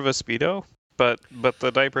as more of a Speedo, but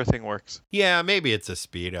the diaper thing works. Yeah, maybe it's a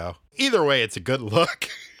Speedo. Either way, it's a good look.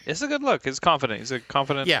 It's a good look. He's confident. He's a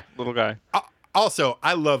confident little guy. Also,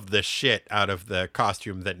 I love the shit out of the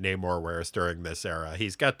costume that Namor wears during this era.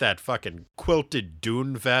 He's got that fucking quilted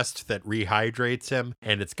dune vest that rehydrates him,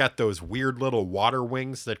 and it's got those weird little water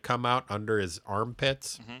wings that come out under his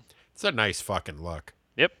armpits. Mm-hmm. It's a nice fucking look.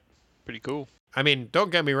 Yep. Pretty cool. I mean,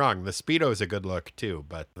 don't get me wrong, the Speedo's a good look too,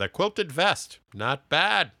 but the quilted vest, not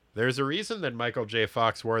bad. There's a reason that Michael J.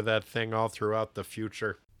 Fox wore that thing all throughout the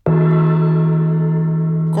future.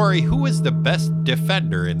 Corey, who was the best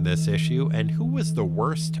defender in this issue, and who was the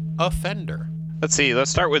worst offender? Let's see. Let's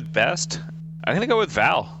start with best. I'm going to go with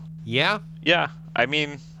Val. Yeah? Yeah. I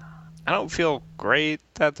mean, I don't feel great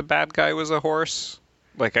that the bad guy was a horse.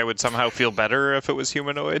 Like, I would somehow feel better if it was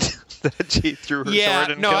humanoid that she threw her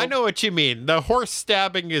sword and killed. I know what you mean. The horse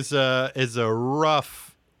stabbing is a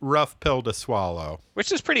rough pill to swallow.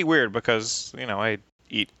 Which is pretty weird because, I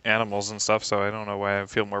eat animals and stuff, so I don't know why I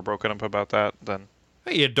feel more broken up about that than...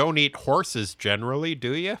 You don't eat horses generally,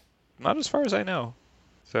 do you? Not as far as I know.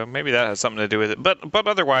 So maybe that has something to do with it. But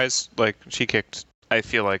otherwise, like, she kicked, I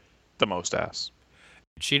feel like, the most ass.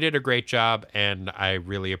 She did a great job, and I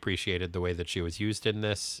really appreciated the way that she was used in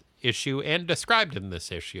this issue and described in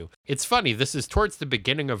this issue. It's funny, this is towards the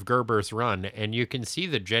beginning of Gerber's run, and you can see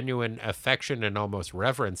the genuine affection and almost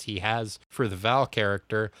reverence he has for the Val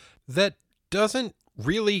character that doesn't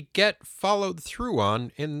really get followed through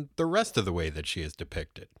on in the rest of the way that she is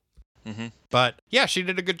depicted. Mm-hmm. But yeah, she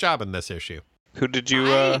did a good job in this issue. Who did you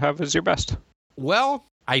have as your best? Well,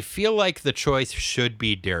 I feel like the choice should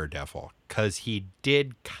be Daredevil, because he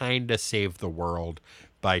did kind of save the world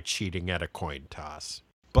by cheating at a coin toss.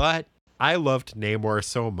 But I loved Namor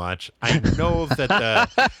so much. I know that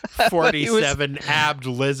the 47-abbed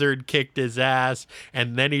lizard kicked his ass,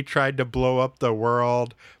 and then he tried to blow up the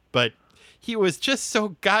world, but he was just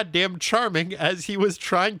so goddamn charming as he was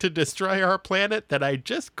trying to destroy our planet that I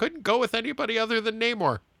just couldn't go with anybody other than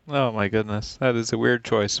Namor. Oh my goodness, that is a weird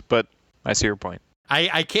choice, but I see your point.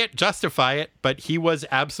 I can't justify it, but he was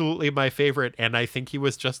absolutely my favorite, and I think he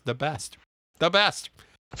was just the best. The best.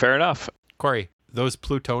 Fair enough. Corey, those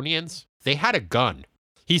Plutonians, they had a gun.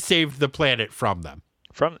 He saved the planet from them.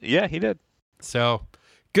 Yeah, he did. So,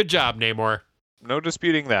 good job, Namor. No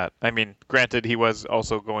disputing that. I mean, granted, he was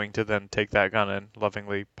also going to then take that gun and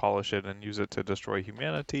lovingly polish it and use it to destroy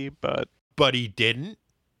humanity, but... But he didn't?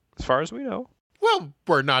 As far as we know. Well,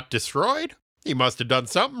 we're not destroyed. He must have done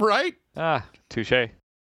something right. Ah, touche.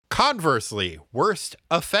 Conversely, worst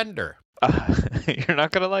offender. You're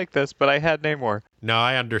not going to like this, but I had Namor. No,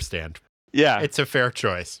 I understand. Yeah. It's a fair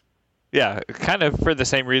choice. Yeah, kind of for the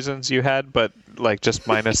same reasons you had, but like just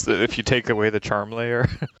minus if you take away the charm layer.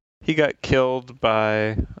 He got killed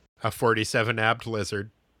by... A 47-abbed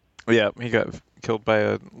lizard. Yeah, he got killed by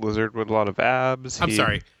a lizard with a lot of abs.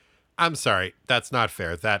 I'm sorry. That's not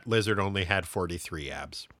fair. That lizard only had 43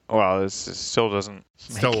 abs. Well, this still doesn't...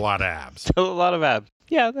 Still a lot of abs. Still a lot of abs.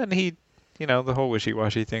 Yeah, then he, the whole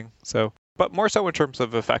wishy-washy thing. So, but more so in terms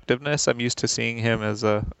of effectiveness, I'm used to seeing him as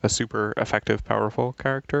a super effective, powerful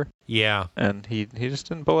character. Yeah. And he just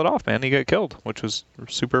didn't pull it off, man. He got killed, which was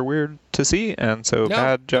super weird to see. And so,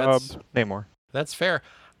 bad job, Namor. That's fair.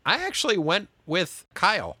 I actually went with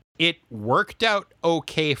Kyle. It worked out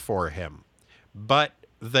okay for him, but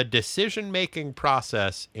the decision-making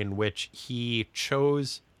process in which he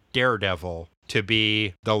chose Daredevil to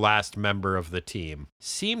be the last member of the team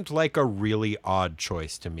seemed like a really odd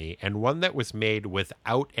choice to me, and one that was made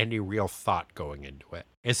without any real thought going into it,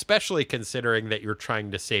 especially considering that you're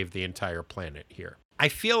trying to save the entire planet here. I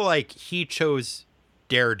feel like he chose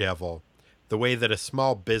Daredevil the way that a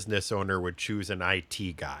small business owner would choose an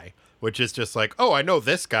IT guy, which is just like, oh, I know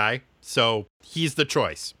this guy, so he's the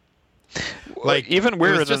choice. Like, even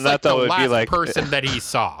weirder than that, though, it'd be like the last person that he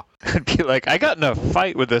saw. It'd be like, I got in a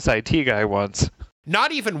fight with this IT guy once.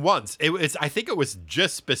 Not even once. I think it was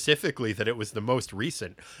just specifically that it was the most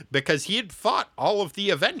recent, because he had fought all of the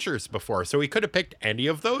Avengers before, so he could have picked any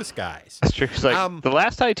of those guys. That's true. It's like, the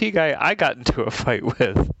last IT guy I got into a fight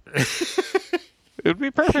with. It would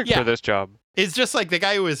be perfect for this job. It's just like the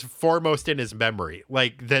guy who is foremost in his memory.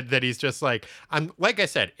 Like that he's just like, like I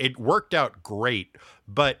said, it worked out great.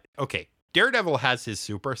 But okay, Daredevil has his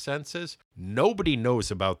super senses. Nobody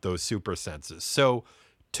knows about those super senses. So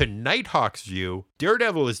to Nighthawk's view,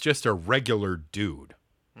 Daredevil is just a regular dude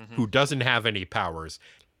who doesn't have any powers.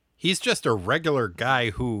 He's just a regular guy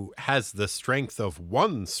who has the strength of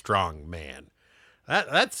one strong man.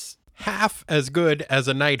 That's half as good as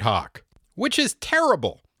a Nighthawk, which is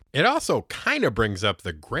terrible. It also kind of brings up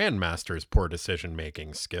the Grandmaster's poor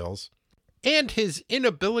decision-making skills and his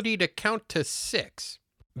inability to count to 6.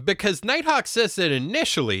 Because Nighthawk says that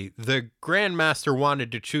initially the Grandmaster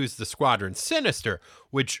wanted to choose the Squadron Sinister,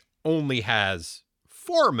 which only has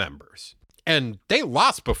 4 members. And they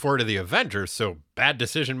lost before to the Avengers, so bad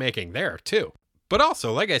decision-making there, too. But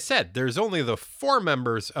also, like I said, there's only the 4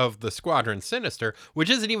 members of the Squadron Sinister, which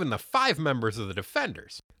isn't even the 5 members of the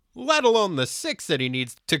Defenders, let alone the 6 that he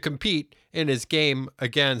needs to compete in his game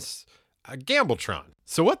against Gambletron.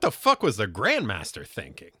 So what the fuck was the Grandmaster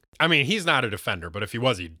thinking? I mean, he's not a Defender, but if he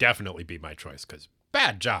was, he'd definitely be my choice, because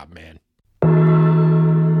bad job, man.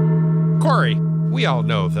 Corey, we all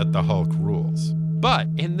know that the Hulk rules. But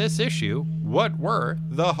in this issue, what were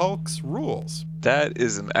the Hulk's rules? That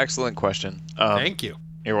is an excellent question. Thank you.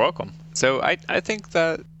 You're welcome. So I think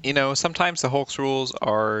that, sometimes the Hulk's rules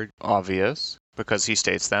are obvious because he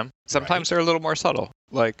states them. Sometimes they're a little more subtle.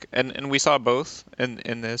 Like, and we saw both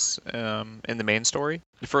in this, in the main story.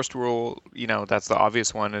 The first rule, that's the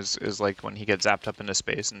obvious one is like when he gets zapped up into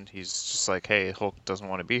space and he's just like, hey, Hulk doesn't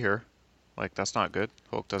want to be here. Like, that's not good.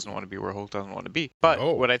 Hulk doesn't want to be where Hulk doesn't want to be. But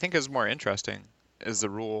what I think is more interesting is the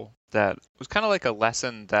rule that was kind of like a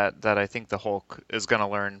lesson that I think the Hulk is going to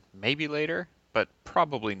learn maybe later, but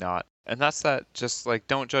probably not. And that's that just like,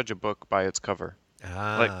 don't judge a book by its cover.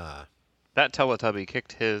 Ah. Like, That Teletubby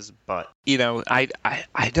kicked his butt. You know, I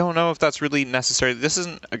don't know if that's really necessary. This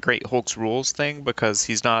isn't a great Hulk's rules thing because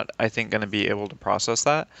he's not, I think, going to be able to process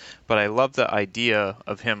that. But I love the idea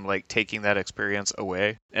of him, like, taking that experience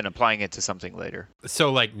away and applying it to something later.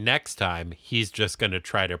 So, like, next time, he's just going to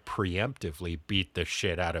try to preemptively beat the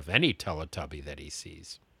shit out of any Teletubby that he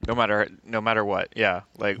sees. No matter what. Yeah.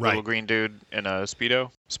 Like, Right. little green dude in a Speedo.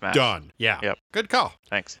 Smash. Done. Yeah. Yep. Good call.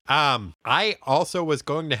 Thanks. I also was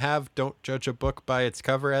going to have don't judge a book by its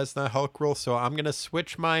cover as the Hulk rule, so I'm going to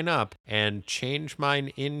switch mine up and change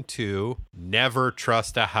mine into never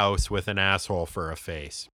trust a house with an asshole for a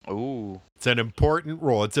face. Ooh. It's an important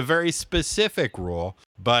rule. It's a very specific rule,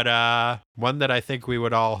 but one that I think we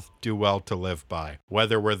would all do well to live by.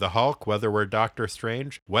 Whether we're the Hulk, whether we're Doctor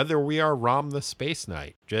Strange, whether we are Rom the Space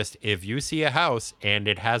Knight. Just if you see a house and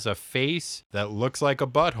it has a face that looks like a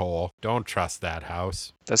butthole, don't trust that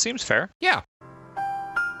house. That seems fair. Yeah.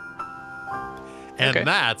 And Okay.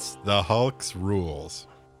 that's the Hulk's rules.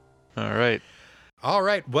 All right. All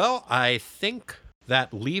right. Well, I think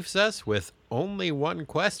that leaves us with only one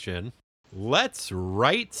question. Let's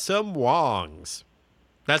write some Wongs.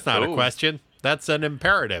 That's not a Ooh. question. That's an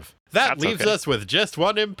imperative. That That's leaves okay. us with just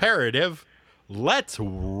one imperative. Let's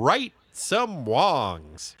write some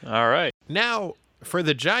Wongs. All right. Now, for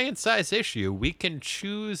the giant size issue, we can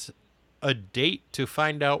choose a date to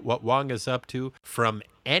find out what Wong is up to from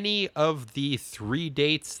any of the 3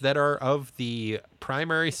 dates that are of the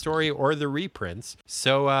primary story or the reprints.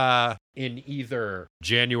 So, in either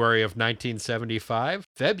January of 1975,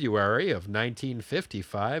 February of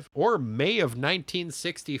 1955, or May of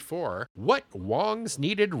 1964, what Wongs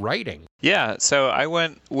needed writing? Yeah. So I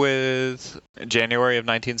went with January of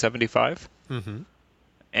 1975. Mm-hmm.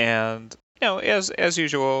 And, you know, as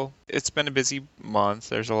usual, it's been a busy month.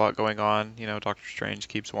 There's a lot going on. You know, Doctor Strange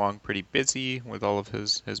keeps Wong pretty busy with all of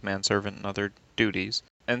his manservant and other duties.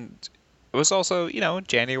 And it was also, you know,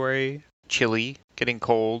 January, chilly, getting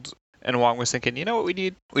cold. And Wong was thinking, you know what we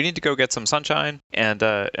need? We need to go get some sunshine and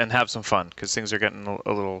have some fun because things are getting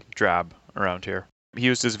a little drab around here. He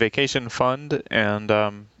used his vacation fund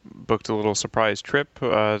and booked a little surprise trip,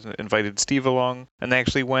 invited Steve along, and they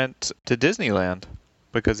actually went to Disneyland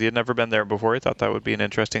because he had never been there before. He thought that would be an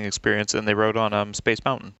interesting experience, and they rode on Space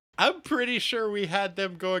Mountain. I'm pretty sure we had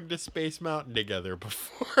them going to Space Mountain together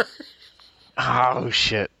before. Oh,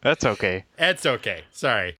 shit. That's okay. It's okay.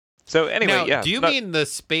 Sorry. So anyway, Now, yeah. do you mean the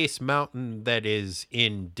Space Mountain that is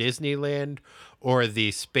in Disneyland or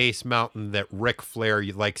the Space Mountain that Ric Flair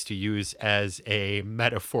likes to use as a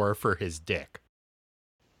metaphor for his dick?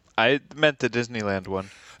 I meant the Disneyland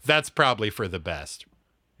one. That's probably for the best.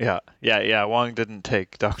 Yeah. Wong didn't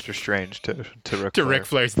take Doctor Strange to Ric To Flair. Ric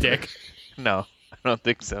Flair's dick. No, I don't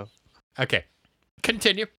think so. Okay.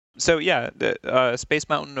 Continue. So yeah, the Space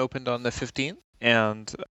Mountain opened on the 15th,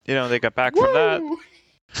 and you know they got back from that. Woo!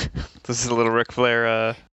 This is a little Ric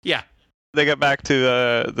Flair. Yeah. They got back to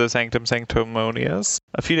the Sanctum Sanctimonious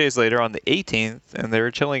a few days later on the 18th, and they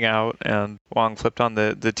were chilling out, and Wong flipped on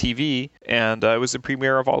the TV, and it was the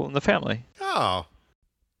premiere of All in the Family. Oh.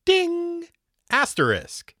 Ding!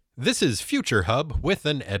 Asterisk. This is Future Hub with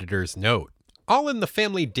an editor's note. All in the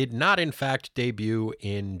Family did not, in fact, debut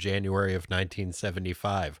in January of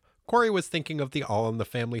 1975. Corey was thinking of the All in the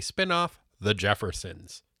Family spin-off, The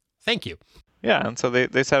Jeffersons. Thank you. Yeah, and so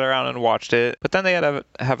they sat around and watched it, but then they had to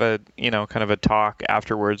have a, you know, kind of a talk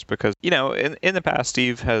afterwards because, you know, in the past,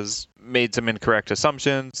 Steve has made some incorrect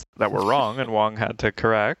assumptions that were wrong and Wong had to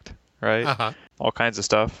correct, right? Uh-huh. All kinds of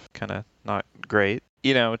stuff, kind of not great.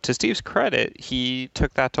 You know, to Steve's credit, he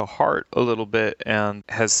took that to heart a little bit and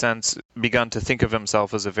has since begun to think of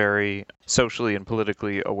himself as a very socially and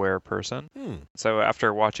politically aware person. So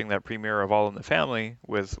after watching that premiere of All in the Family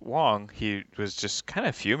with Wong, he was just kind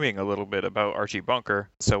of fuming a little bit about Archie Bunker.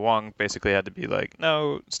 So Wong basically had to be like,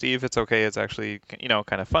 no, Steve, it's okay. It's actually, you know,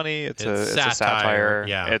 kind of funny. It's a satire.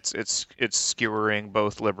 Yeah. It's skewering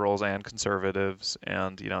both liberals and conservatives.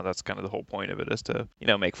 And, you know, that's kind of the whole point of it is to, you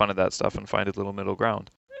know, make fun of that stuff and find a little middle ground.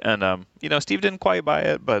 And, you know, Steve didn't quite buy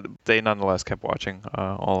it, but they nonetheless kept watching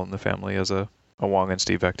All in the Family as a Wong and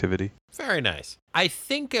Steve activity. Very nice. I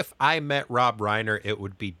think if I met Rob Reiner, it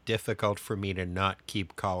would be difficult for me to not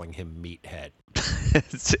keep calling him Meathead.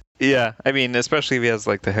 Yeah, I mean, especially if he has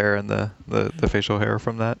like the hair and the facial hair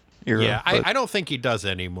from that era. Yeah, but- I don't think he does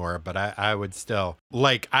anymore, but I would still,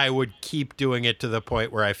 like, I would keep doing it to the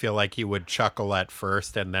point where I feel like he would chuckle at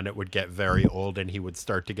first and then it would get very old and he would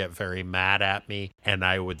start to get very mad at me and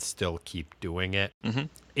I would still keep doing it. Mhm.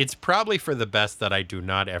 It's probably for the best that I do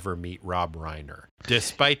not ever meet Rob Reiner,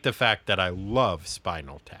 despite the fact that I love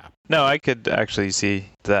Spinal Tap. No, I could actually see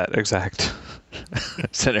that exact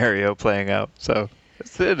scenario playing out. So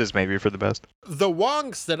it is maybe for the best. The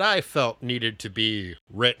Wongs that I felt needed to be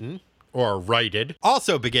written or righted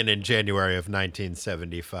also begin in January of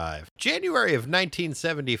 1975. January of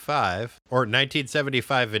 1975, or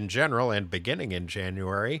 1975 in general and beginning in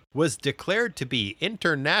January, was declared to be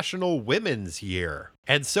International Women's Year.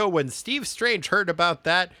 And so when Steve Strange heard about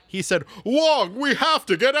that, he said, "Wong, we have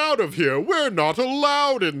to get out of here. We're not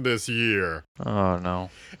allowed in this year." Oh, no.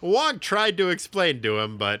 Wong tried to explain to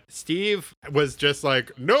him, but Steve was just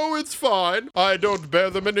like, "No, it's fine. I don't bear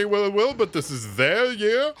them any ill will, but this is their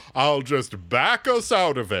year. I'll just back us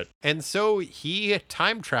out of it." And so he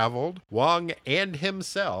time traveled, Wong and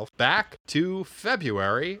himself, back to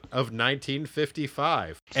February of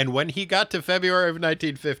 1955. And when he got to February of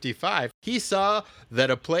 1955, he saw that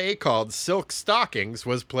a play called Silk Stockings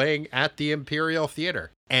was playing at the Imperial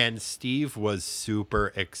Theater. And Steve was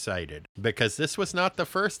super excited because this was not the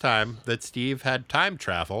first time that Steve had time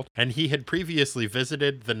traveled, and he had previously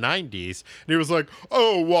visited the 90s. And he was like,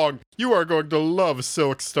 "Oh, Wong, you are going to love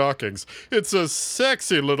Silk Stockings. It's a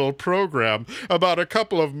sexy little program about a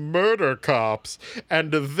couple of murder cops,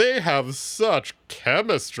 and they have such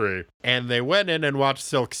chemistry." And they went in and watched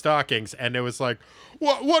Silk Stockings, and it was like,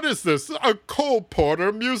 What is this? A Cole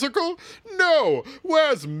Porter musical? No!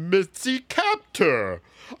 Where's Mitzi Captor?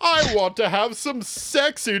 I want to have some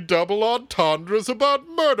sexy double entendres about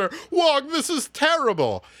murder. Wong, this is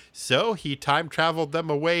terrible. So he time traveled them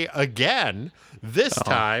away again, this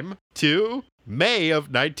time to May of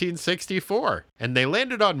 1964. And they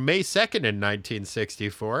landed on May 2nd in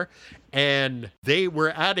 1964. And they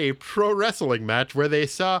were at a pro wrestling match where they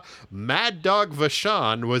saw Mad Dog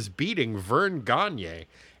Vachon was beating Vern Gagne.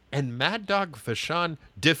 And Mad Dog Vachon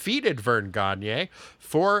defeated Vern Gagne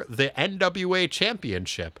for the NWA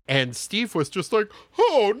Championship. And Steve was just like,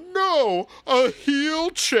 "Oh no, a heel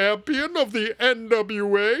champion of the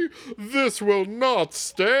NWA? This will not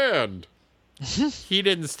stand." He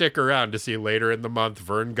didn't stick around to see later in the month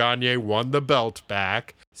Vern Gagne won the belt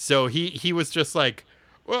back. So he was just like,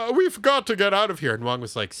 "Well, we've got to get out of here." And Wong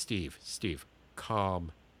was like, Steve,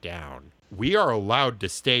 calm down. We are allowed to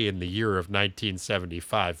stay in the year of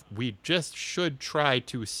 1975. We just should try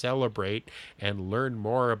to celebrate and learn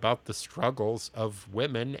more about the struggles of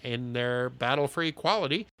women in their battle for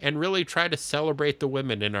equality and really try to celebrate the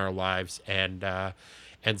women in our lives and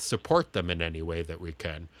support them in any way that we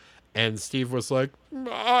can. And Steve was like,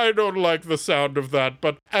 "I don't like the sound of that,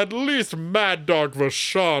 but at least Mad Dog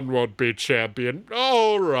Vachon won't be champion.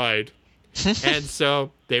 All right." And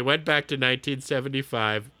so they went back to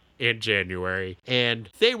 1975 in January, and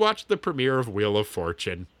they watched the premiere of Wheel of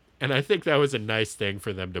Fortune. And I think that was a nice thing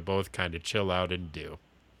for them to both kind of chill out and do.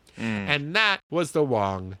 And that was the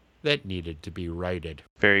Wong that needed to be righted.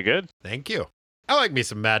 Very good. Thank you. I like me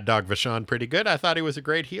some Mad Dog Vachon pretty good. I thought he was a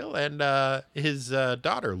great heel. And his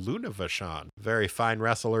daughter, Luna Vachon, very fine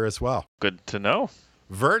wrestler as well. Good to know.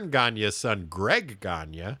 Vern Gagne's son, Greg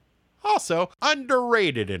Gagne, also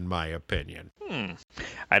underrated in my opinion.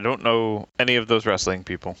 I don't know any of those wrestling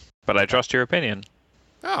people, but I trust your opinion.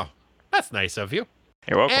 Oh, that's nice of you.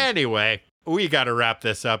 You're welcome. Anyway, we got to wrap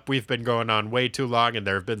this up. We've been going on way too long, and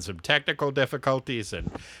there have been some technical difficulties,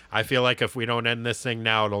 and I feel like if we don't end this thing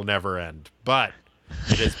now, it'll never end. But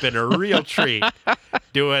it has been a real treat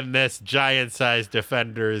doing this Giant-Sized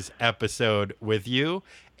Defenders episode with you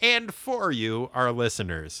and for you, our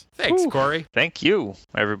listeners. Thanks, Corey. Thank you,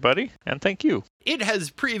 everybody, and thank you. It has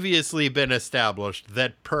previously been established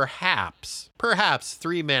that perhaps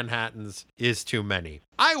 3 Manhattans is too many.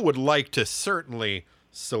 I would like to certainly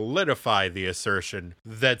solidify the assertion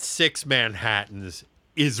that 6 Manhattans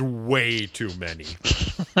is way too many.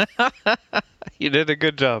 You did a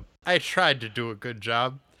good job. I tried to do a good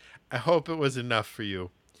job. I hope it was enough for you.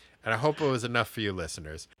 And I hope it was enough for you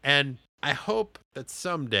listeners. And I hope that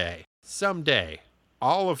someday,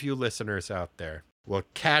 all of you listeners out there will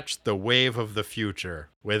catch the wave of the future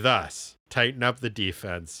with us, tighten up the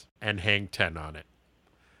defense, and hang 10 on it.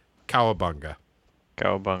 Cowabunga.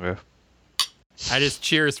 Cowabunga. I just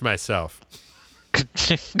cheers myself.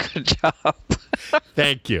 Good job.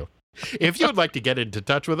 Thank you. If you would like to get into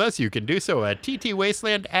touch with us, you can do so at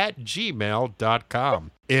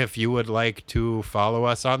ttwasteland@gmail.com. If you would like to follow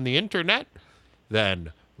us on the internet,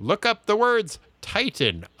 then look up the words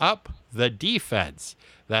Tighten Up the Defense.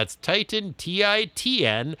 That's Titan,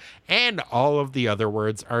 T-I-T-N, and all of the other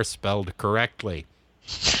words are spelled correctly.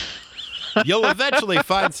 You'll eventually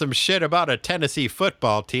find some shit about a Tennessee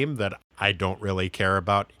football team that I don't really care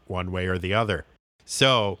about one way or the other.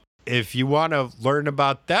 So if you want to learn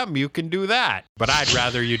about them, you can do that. But I'd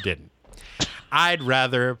rather you didn't. I'd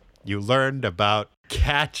rather you learned about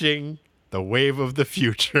catching the wave of the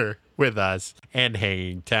future with us and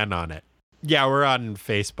hanging 10 on it. Yeah, we're on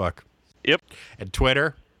Facebook. Yep. And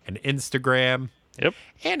Twitter and Instagram. Yep.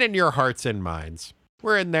 And in your hearts and minds.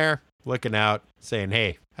 We're in there looking out, saying,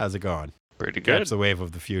 hey, how's it going? Pretty good. Catch the wave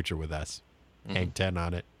of the future with us. Hang 10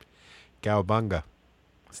 on it. Cowabunga.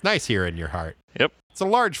 It's nice here in your heart. Yep. It's a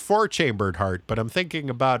large 4-chambered heart, but I'm thinking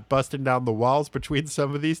about busting down the walls between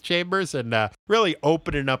some of these chambers and really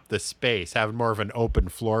opening up the space, having more of an open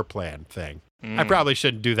floor plan thing. I probably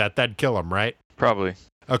shouldn't do that. That'd kill them, right? Probably.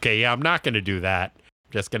 Okay, yeah, I'm not going to do that.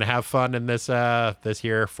 Just going to have fun in this here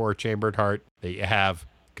 4-chambered heart that you have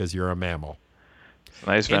because you're a mammal.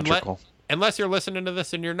 Nice ventricle. Unless you're listening to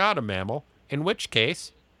this and you're not a mammal, in which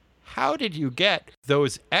case, how did you get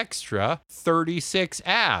those extra 36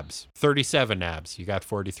 abs? 37 abs. You got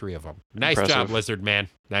 43 of them. Nice Impressive. job, lizard man.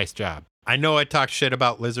 Nice job. I know I talked shit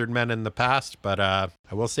about lizard men in the past, but I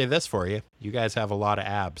will say this for you. You guys have a lot of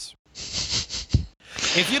abs.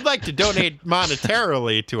 If you'd like to donate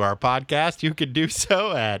monetarily to our podcast, you can do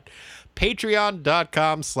so at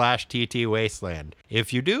patreon.com/ttwasteland.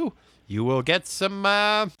 If you do, you will get some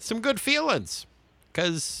good feelings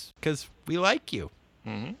because we like you.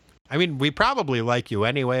 Mm-hmm. I mean, we probably like you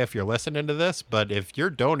anyway if you're listening to this, but if you're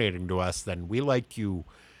donating to us, then we like you,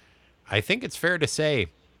 I think it's fair to say,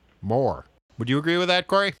 more. Would you agree with that,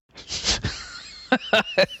 Corey?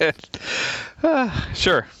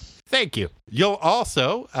 Sure. Thank you. You'll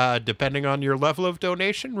also, depending on your level of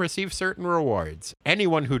donation, receive certain rewards.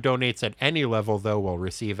 Anyone who donates at any level, though, will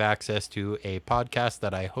receive access to a podcast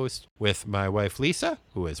that I host with my wife, Lisa,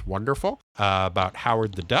 who is wonderful, about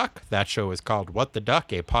Howard the Duck. That show is called What the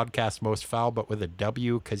Duck, a podcast most foul, but with a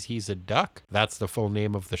W because he's a duck. That's the full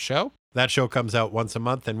name of the show. That show comes out once a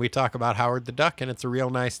month, and we talk about Howard the Duck, and it's a real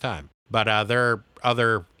nice time. But there are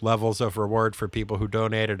other levels of reward for people who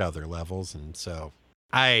donate at other levels, and so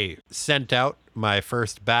I sent out my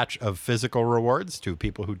first batch of physical rewards to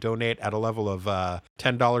people who donate at a level of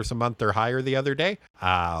 $10 a month or higher the other day.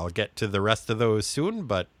 I'll get to the rest of those soon,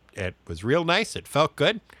 but it was real nice. It felt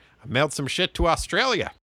good. I mailed some shit to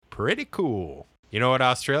Australia. Pretty cool. You know what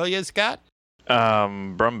Australia's got?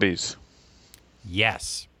 Brumbies.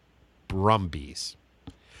 Yes, Brumbies.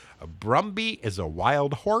 A Brumbie is a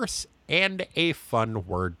wild horse and a fun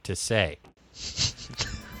word to say.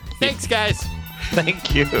 Thanks, guys.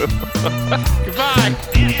 Thank you. Goodbye.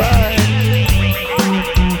 Bye.